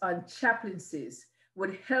focus on chaplaincies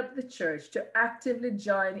would help the church to actively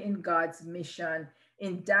join in God's mission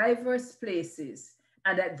in diverse places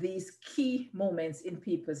and at these key moments in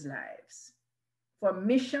people's lives. For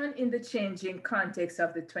mission in the changing context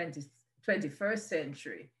of the 21st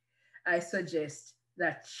century, I suggest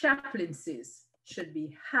that chaplaincies should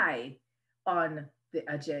be high on the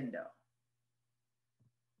agenda.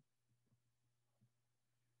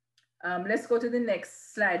 Let's go to the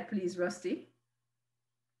next slide, please, Rusty.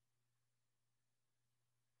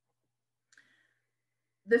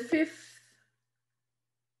 The fifth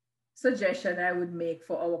suggestion I would make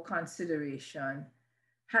for our consideration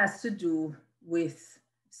has to do with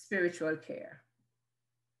spiritual care.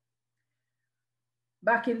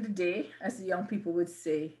 Back in the day, as the young people would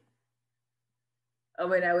say,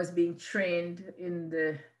 when I was being trained in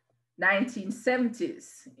the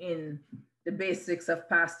 1970s in the basics of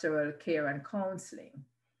pastoral care and counseling,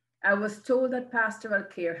 I was told that pastoral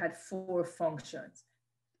care had 4 functions.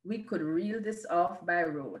 We could reel this off by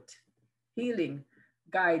rote: healing,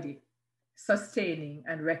 guiding, sustaining,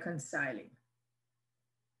 and reconciling.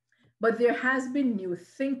 But there has been new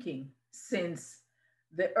thinking since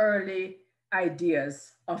the early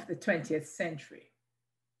ideas of the 20th century.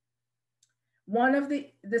 One of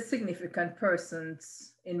the significant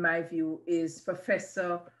persons, in my view, is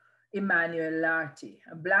Professor Emmanuel Lartey,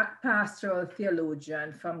 a Black pastoral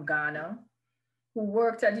theologian from Ghana who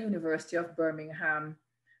worked at the University of Birmingham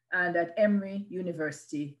and at Emory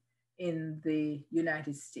University in the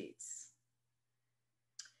United States.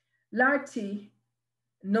 Lartey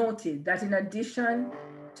noted that in addition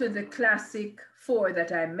to the classic 4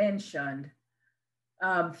 that I mentioned,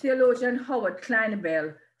 theologian Howard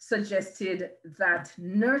Kleinebel suggested that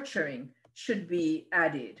nurturing should be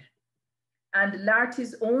added. And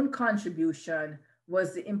Larty's own contribution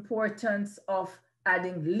was the importance of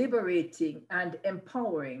adding liberating and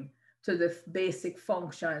empowering to the basic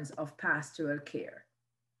functions of pastoral care.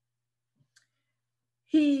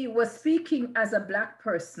 He was speaking as a Black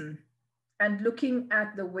person and looking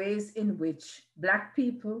at the ways in which Black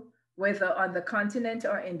people, whether on the continent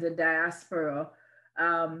or in the diaspora,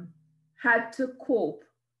 had to cope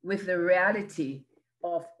with the reality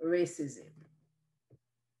of racism.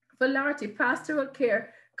 For Larty, pastoral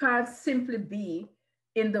care can't simply be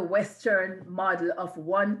in the Western model of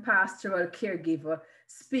one pastoral caregiver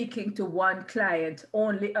speaking to one client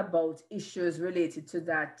only about issues related to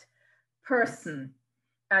that person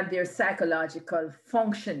and their psychological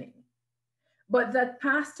functioning. But that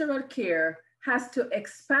pastoral care has to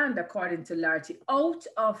expand, according to Larty, out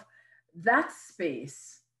of that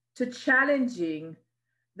space to challenging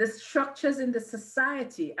the structures in the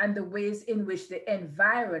society and the ways in which the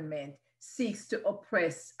environment seeks to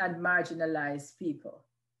oppress and marginalize people.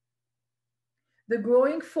 The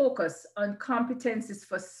growing focus on competencies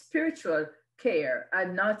for spiritual care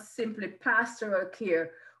and not simply pastoral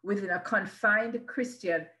care within a confined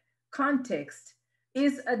Christian context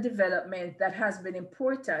is a development that has been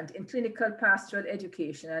important in clinical pastoral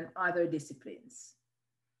education and other disciplines.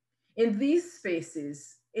 In these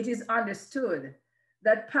spaces, it is understood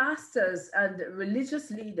that pastors and religious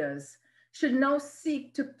leaders should now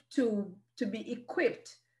seek to be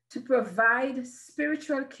equipped to provide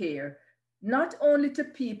spiritual care, not only to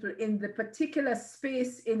people in the particular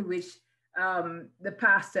space in which the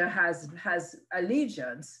pastor has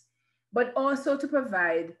allegiance, but also to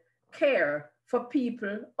provide care for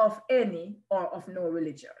people of any or of no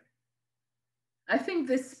religion. I think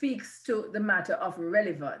this speaks to the matter of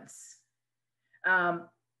relevance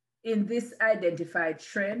in this identified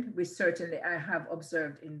trend, which certainly I have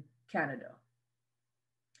observed in Canada.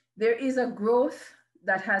 There is a growth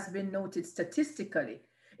that has been noted statistically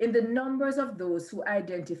in the numbers of those who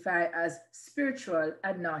identify as spiritual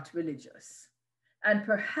and not religious. And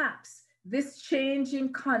perhaps this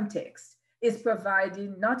changing context is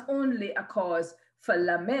providing not only a cause for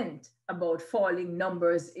lament about falling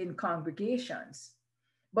numbers in congregations,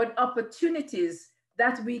 but opportunities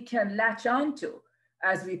that we can latch onto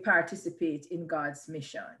as we participate in God's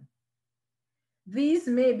mission. These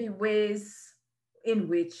may be ways in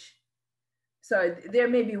which, there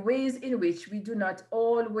may be ways in which we do not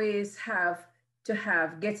always have to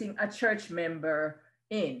have getting a church member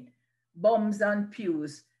in, bums on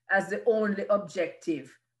pews, as the only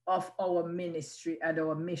objective of our ministry and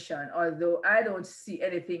our mission, although I don't see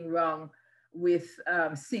anything wrong with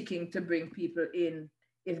seeking to bring people in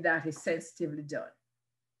if that is sensitively done.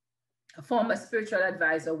 A former spiritual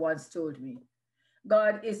advisor once told me,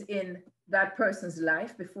 God is in that person's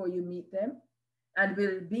life before you meet them and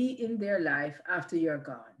will be in their life after you're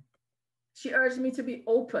gone. She urged me to be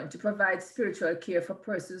open to provide spiritual care for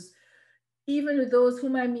persons, even those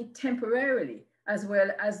whom I meet temporarily, as well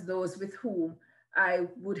as those with whom I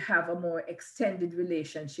would have a more extended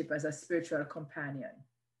relationship as a spiritual companion.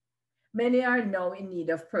 Many are now in need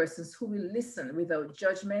of persons who will listen without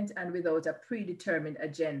judgment and without a predetermined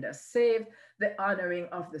agenda, save the honoring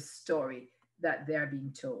of the story that they are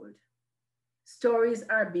being told. Stories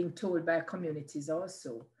are being told by communities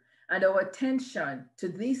also, and our attention to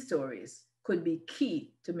these stories could be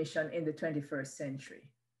key to mission in the 21st century.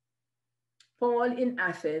 Paul in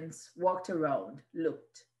Athens walked around,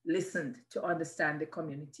 looked, listened to understand the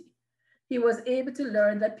community. He was able to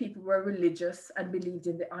learn that people were religious and believed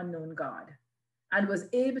in the unknown God, and was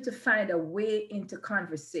able to find a way into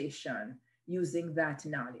conversation using that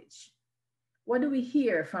knowledge. What do we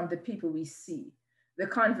hear from the people we see? The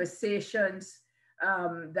conversations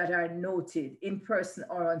that are noted in person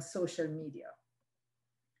or on social media.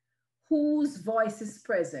 Whose voice is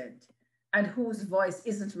present and whose voice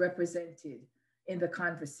isn't represented in the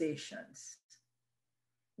conversations?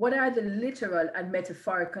 What are the literal and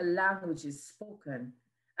metaphorical languages spoken,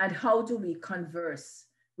 and how do we converse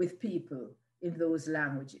with people in those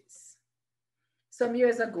languages? Some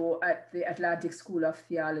years ago at the Atlantic School of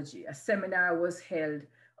Theology, a seminar was held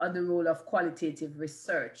on the role of qualitative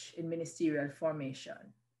research in ministerial formation.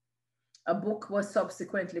 A book was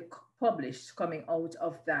subsequently published coming out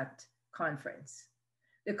of that conference.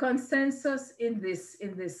 The consensus in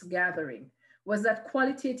this gathering was that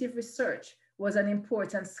qualitative research was an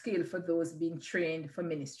important skill for those being trained for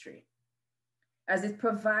ministry, as it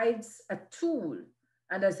provides a tool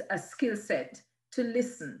and as a skill set to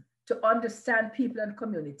listen, to understand people and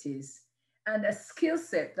communities, and a skill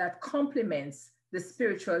set that complements the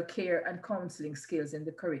spiritual care and counseling skills in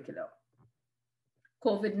the curriculum.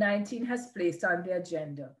 COVID-19 has placed on the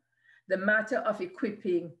agenda the matter of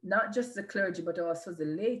equipping not just the clergy, but also the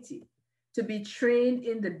laity to be trained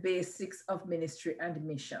in the basics of ministry and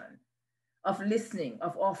mission, of listening,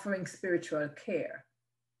 of offering spiritual care.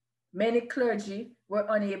 Many clergy were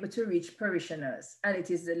unable to reach parishioners, and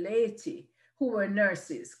it is the laity who were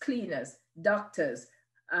nurses, cleaners, doctors,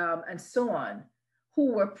 and so on,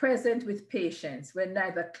 who were present with patients when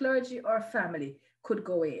neither clergy or family could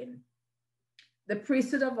go in. The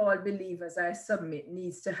priesthood of all believers, I submit,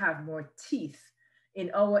 needs to have more teeth in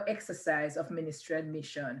our exercise of ministry and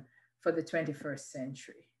mission for the 21st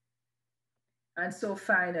century. And so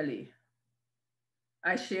finally,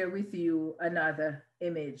 I share with you another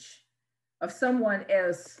image of someone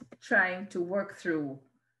else trying to work through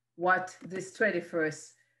what this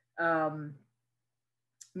 21st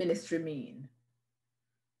ministry mean.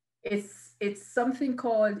 It's something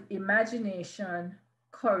called imagination,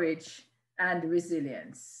 courage, and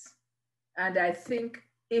resilience. And I think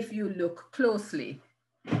if you look closely,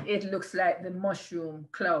 it looks like the mushroom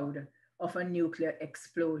cloud of a nuclear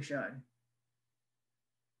explosion.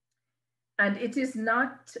 And it is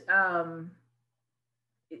not,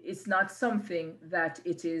 it's not something that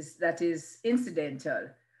is incidental,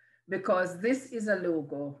 because this is a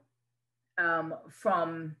logo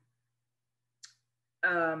from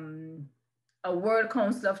a World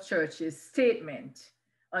Council of Churches statement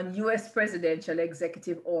on US presidential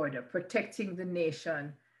executive order protecting the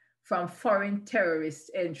nation from foreign terrorist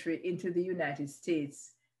entry into the United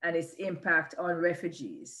States and its impact on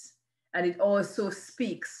refugees. And it also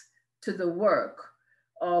speaks to the work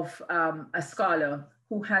of a scholar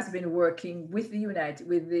who has been working with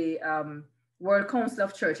the World Council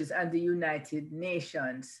of Churches and the United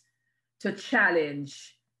Nations to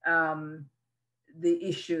challenge the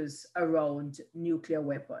issues around nuclear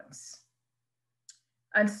weapons.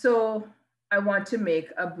 And so I want to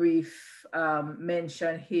make a brief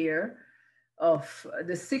mention here of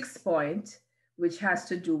the sixth point, which has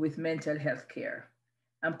to do with mental health care.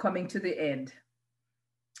 I'm coming to the end.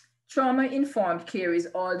 Trauma-informed care is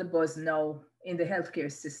all the buzz now in the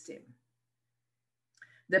healthcare system.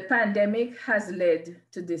 The pandemic has led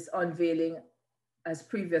to this unveiling, as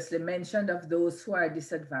previously mentioned, of those who are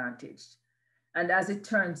disadvantaged. And as it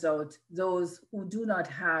turns out, those who do not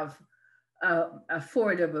have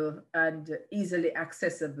affordable and easily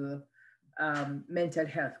accessible mental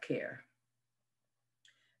health care.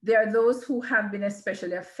 There are those who have been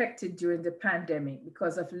especially affected during the pandemic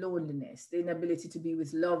because of loneliness, the inability to be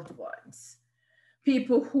with loved ones,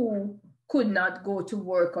 people who could not go to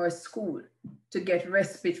work or school to get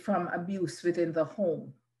respite from abuse within the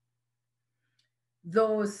home.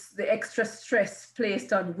 The extra stress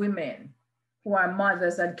placed on women who are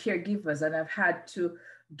mothers and caregivers and have had to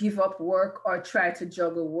give up work or try to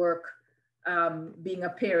juggle work, being a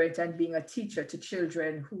parent and being a teacher to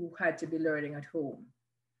children who had to be learning at home.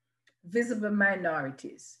 Visible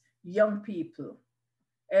minorities, young people,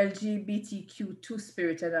 LGBTQ2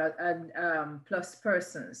 spirit and plus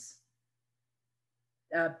persons,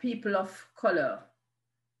 people of color,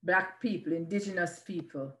 Black people, Indigenous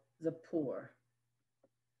people, the poor.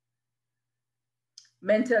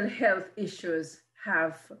 Mental health issues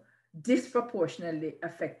have disproportionately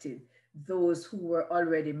affected those who were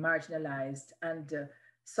already marginalized and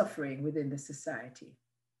suffering within the society.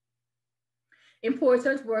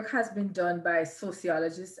 Important work has been done by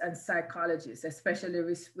sociologists and psychologists, especially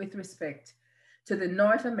with respect to the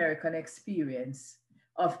North American experience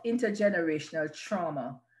of intergenerational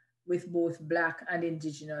trauma with both Black and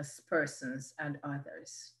Indigenous persons and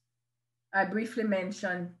others. I briefly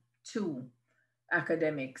mention two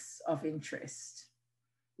academics of interest.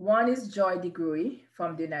 One is Joy DeGruy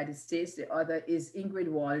from the United States. The other is Ingrid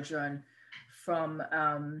Waldron from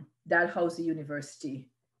Dalhousie University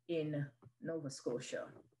in Nova Scotia.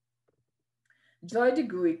 Joy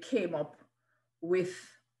DeGruy came up with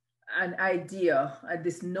an idea,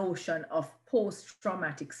 this notion of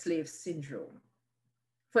post-traumatic slave syndrome.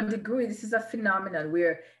 For DeGruy, this is a phenomenon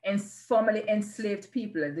where formerly enslaved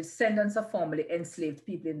people, the descendants of formerly enslaved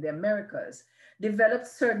people in the Americas, developed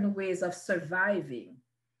certain ways of surviving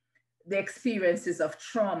the experiences of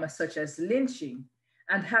trauma, such as lynching,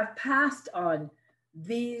 and have passed on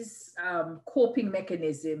these coping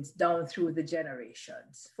mechanisms down through the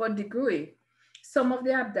generations. For DeGruy, some of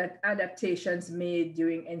the adaptations made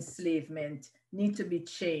during enslavement need to be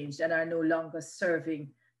changed and are no longer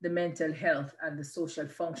serving the mental health and the social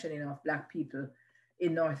functioning of Black people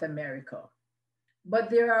in North America. But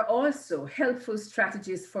there are also helpful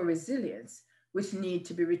strategies for resilience which need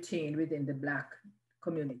to be retained within the Black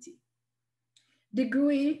community.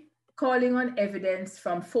 DeGruy, calling on evidence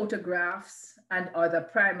from photographs and other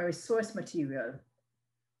primary source material,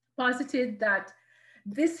 posited that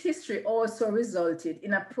this history also resulted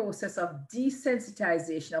in a process of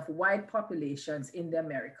desensitization of white populations in the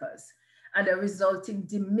Americas and a resulting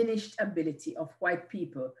diminished ability of white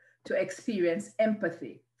people to experience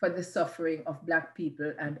empathy for the suffering of Black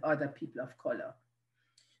people and other people of color.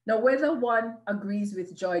 Now, whether one agrees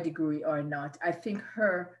with Joy DeGruy or not, I think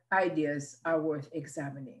her ideas are worth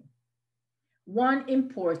examining. One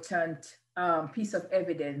important piece of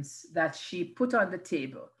evidence that she put on the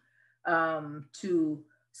table to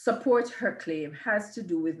support her claim has to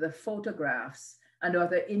do with the photographs and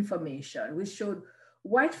other information, which showed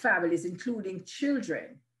white families, including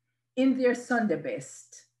children, in their Sunday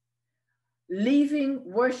best, leaving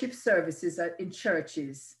worship services in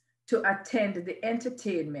churches to attend the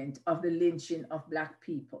entertainment of the lynching of Black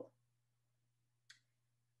people.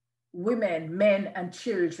 Women, men, and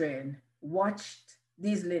children watched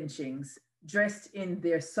these lynchings dressed in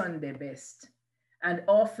their Sunday best. And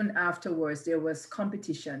often afterwards, there was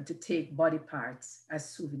competition to take body parts as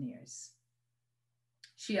souvenirs.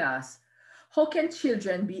 She asked, how can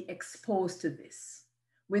children be exposed to this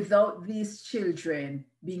without these children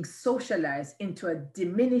being socialized into a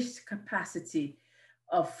diminished capacity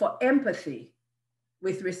for empathy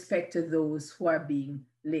with respect to those who are being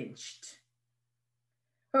lynched?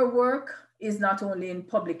 Her work is not only in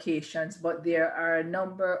publications, but there are a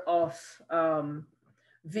number of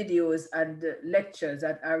videos and lectures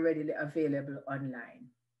that are readily available online.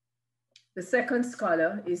 The second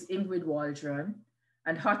scholar is Ingrid Waldron,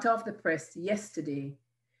 and hot off the press yesterday,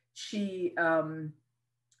 she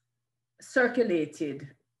circulated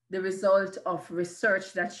the result of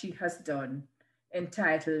research that she has done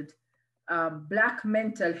entitled Black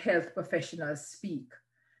Mental Health Professionals Speak,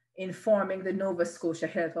 Informing the Nova Scotia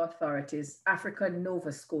Health Authority's African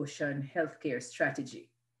Nova Scotian Healthcare Strategy.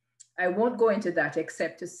 I won't go into that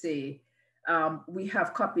except to say we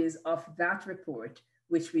have copies of that report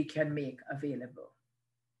which we can make available.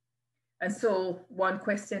 And so one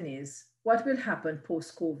question is, what will happen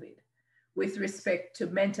post-COVID with respect to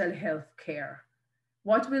mental health care?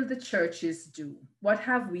 What will the churches do? What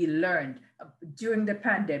have we learned during the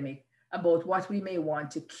pandemic about what we may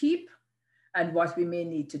want to keep and what we may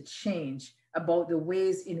need to change about the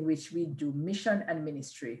ways in which we do mission and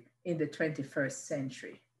ministry in the 21st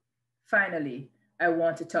century? Finally, I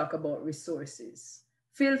want to talk about resources.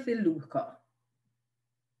 Filthy lucre.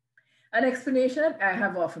 An explanation that I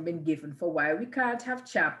have often been given for why we can't have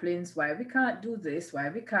chaplains, why we can't do this, why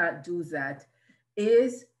we can't do that,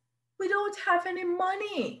 is we don't have any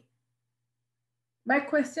money. My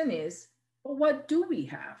question is, well, what do we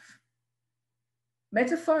have?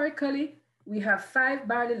 Metaphorically, we have 5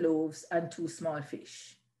 barley loaves and 2 small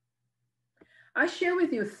fish. I share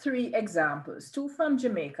with you 3 examples, 2 from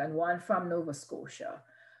Jamaica and 1 from Nova Scotia,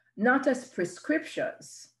 not as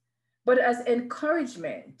prescriptions, but as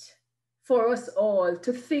encouragement for us all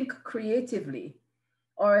to think creatively,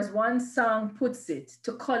 or as one song puts it,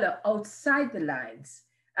 to color outside the lines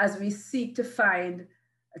as we seek to find,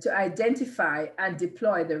 to identify and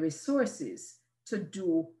deploy the resources to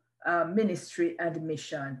do ministry and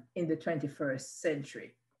mission in the 21st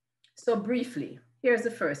century. So briefly, here's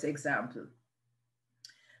the first example.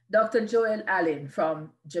 Dr. Joel Allen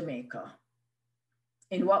from Jamaica,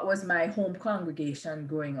 in what was my home congregation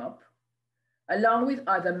growing up, along with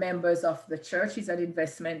other members of the church. He's an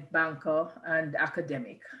investment banker and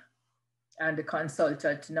academic and a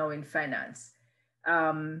consultant now in finance.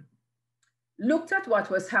 Looked at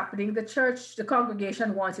what was happening. The church, the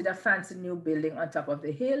congregation wanted a fancy new building on top of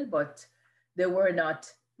the hill, but they were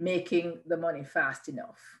not making the money fast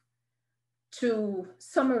enough. To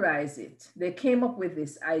summarize it, they came up with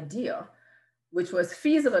this idea, which was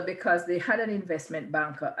feasible because they had an investment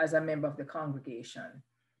banker as a member of the congregation,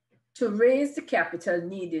 to raise the capital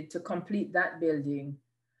needed to complete that building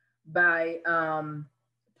by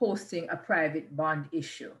posting a private bond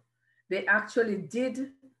issue. They actually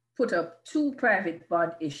did put up 2 private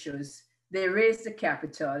bond issues. They raised the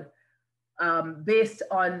capital based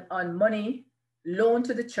on money loaned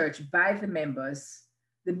to the church by the members.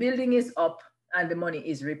 The building is up and the money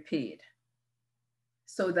is repaid.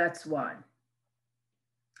 So that's one.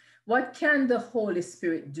 What can the Holy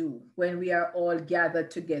Spirit do when we are all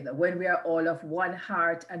gathered together, when we are all of one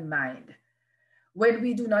heart and mind, when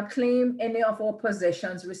we do not claim any of our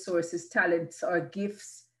possessions, resources, talents, or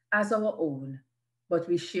gifts as our own, but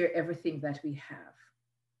we share everything that we have?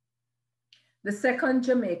 The second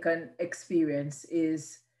Jamaican experience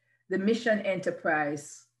is the Mission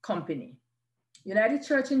Enterprise Company. United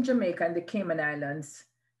Church in Jamaica and the Cayman Islands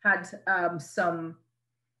had some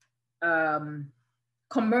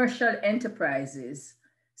commercial enterprises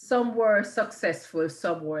Some were successful,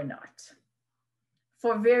 some were not.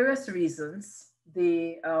 For various reasons,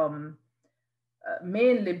 the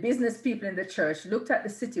mainly business people in the church looked at the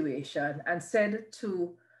situation and said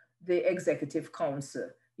to the executive council,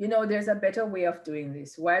 you know, there's a better way of doing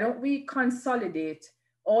this. Why don't we consolidate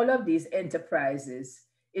all of these enterprises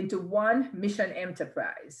into one mission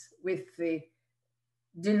enterprise with the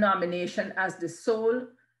denomination as the sole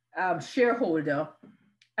shareholder,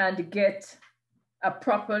 and get a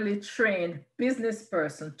properly trained business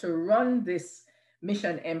person to run this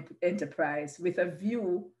mission enterprise with a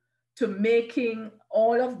view to making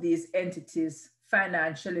all of these entities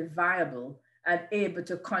financially viable and able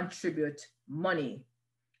to contribute money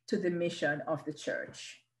to the mission of the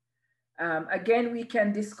church. Again, we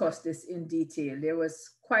can discuss this in detail. There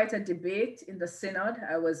was quite a debate in the synod.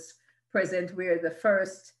 I was present where it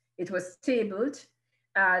was tabled,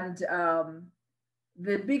 and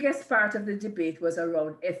the biggest part of the debate was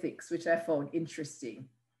around ethics, which I found interesting.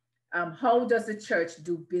 How does the church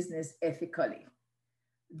do business ethically?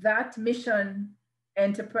 That mission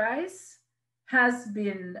enterprise has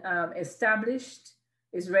been established,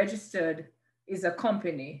 is registered, is a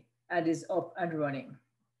company, and is up and running.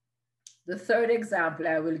 The third example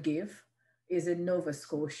I will give is in Nova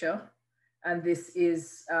Scotia, and this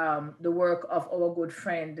is the work of our good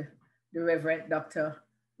friend, the Reverend Dr.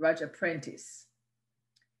 Roger Prentice.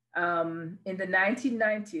 In the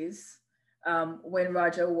 1990s, when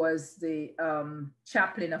Roger was the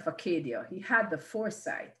chaplain of Acadia, he had the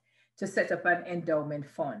foresight to set up an endowment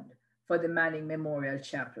fund for the Manning Memorial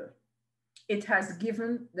Chapel. It has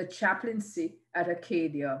given the chaplaincy at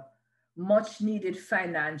Acadia much needed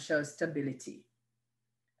financial stability.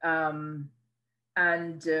 We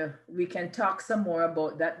can talk some more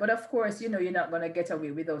about that. But of course, you know, you're not going to get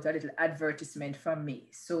away without a little advertisement from me.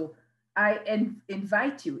 So I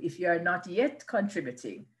invite you, if you are not yet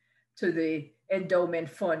contributing to the endowment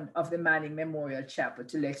fund of the Manning Memorial Chapel,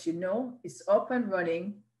 to let you know it's up and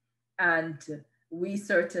running. And we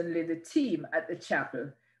certainly, the team at the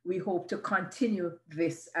chapel, we hope to continue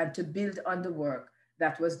this and to build on the work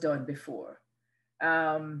that was done before.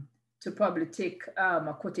 To probably take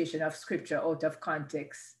a quotation of scripture out of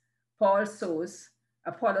context, Paul sows,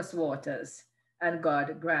 Apollos waters, and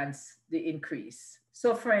God grants the increase.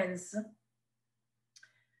 So friends,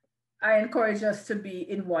 I encourage us to be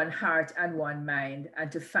in one heart and one mind,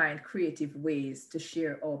 and to find creative ways to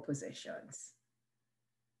share our possessions.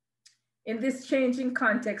 In this changing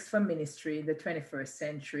context for ministry in the 21st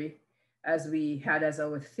century, as we had as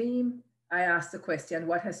our theme, I asked the question,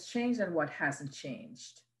 what has changed and what hasn't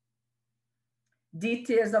changed?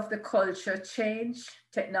 Details of the culture change,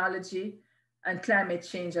 technology, and climate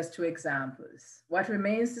change as two examples. What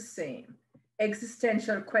remains the same?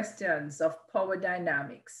 Existential questions of power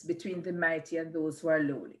dynamics between the mighty and those who are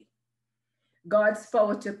lowly. God's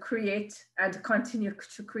power to create and to continue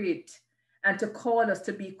to create, and to call us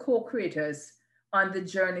to be co-creators on the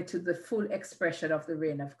journey to the full expression of the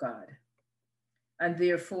reign of God. And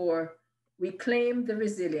therefore, we claim the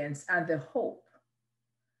resilience and the hope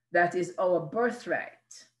that is our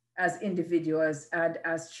birthright as individuals and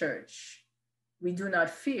as church. We do not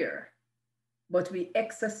fear, but we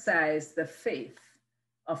exercise the faith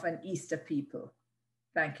of an Easter people.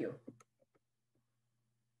 Thank you.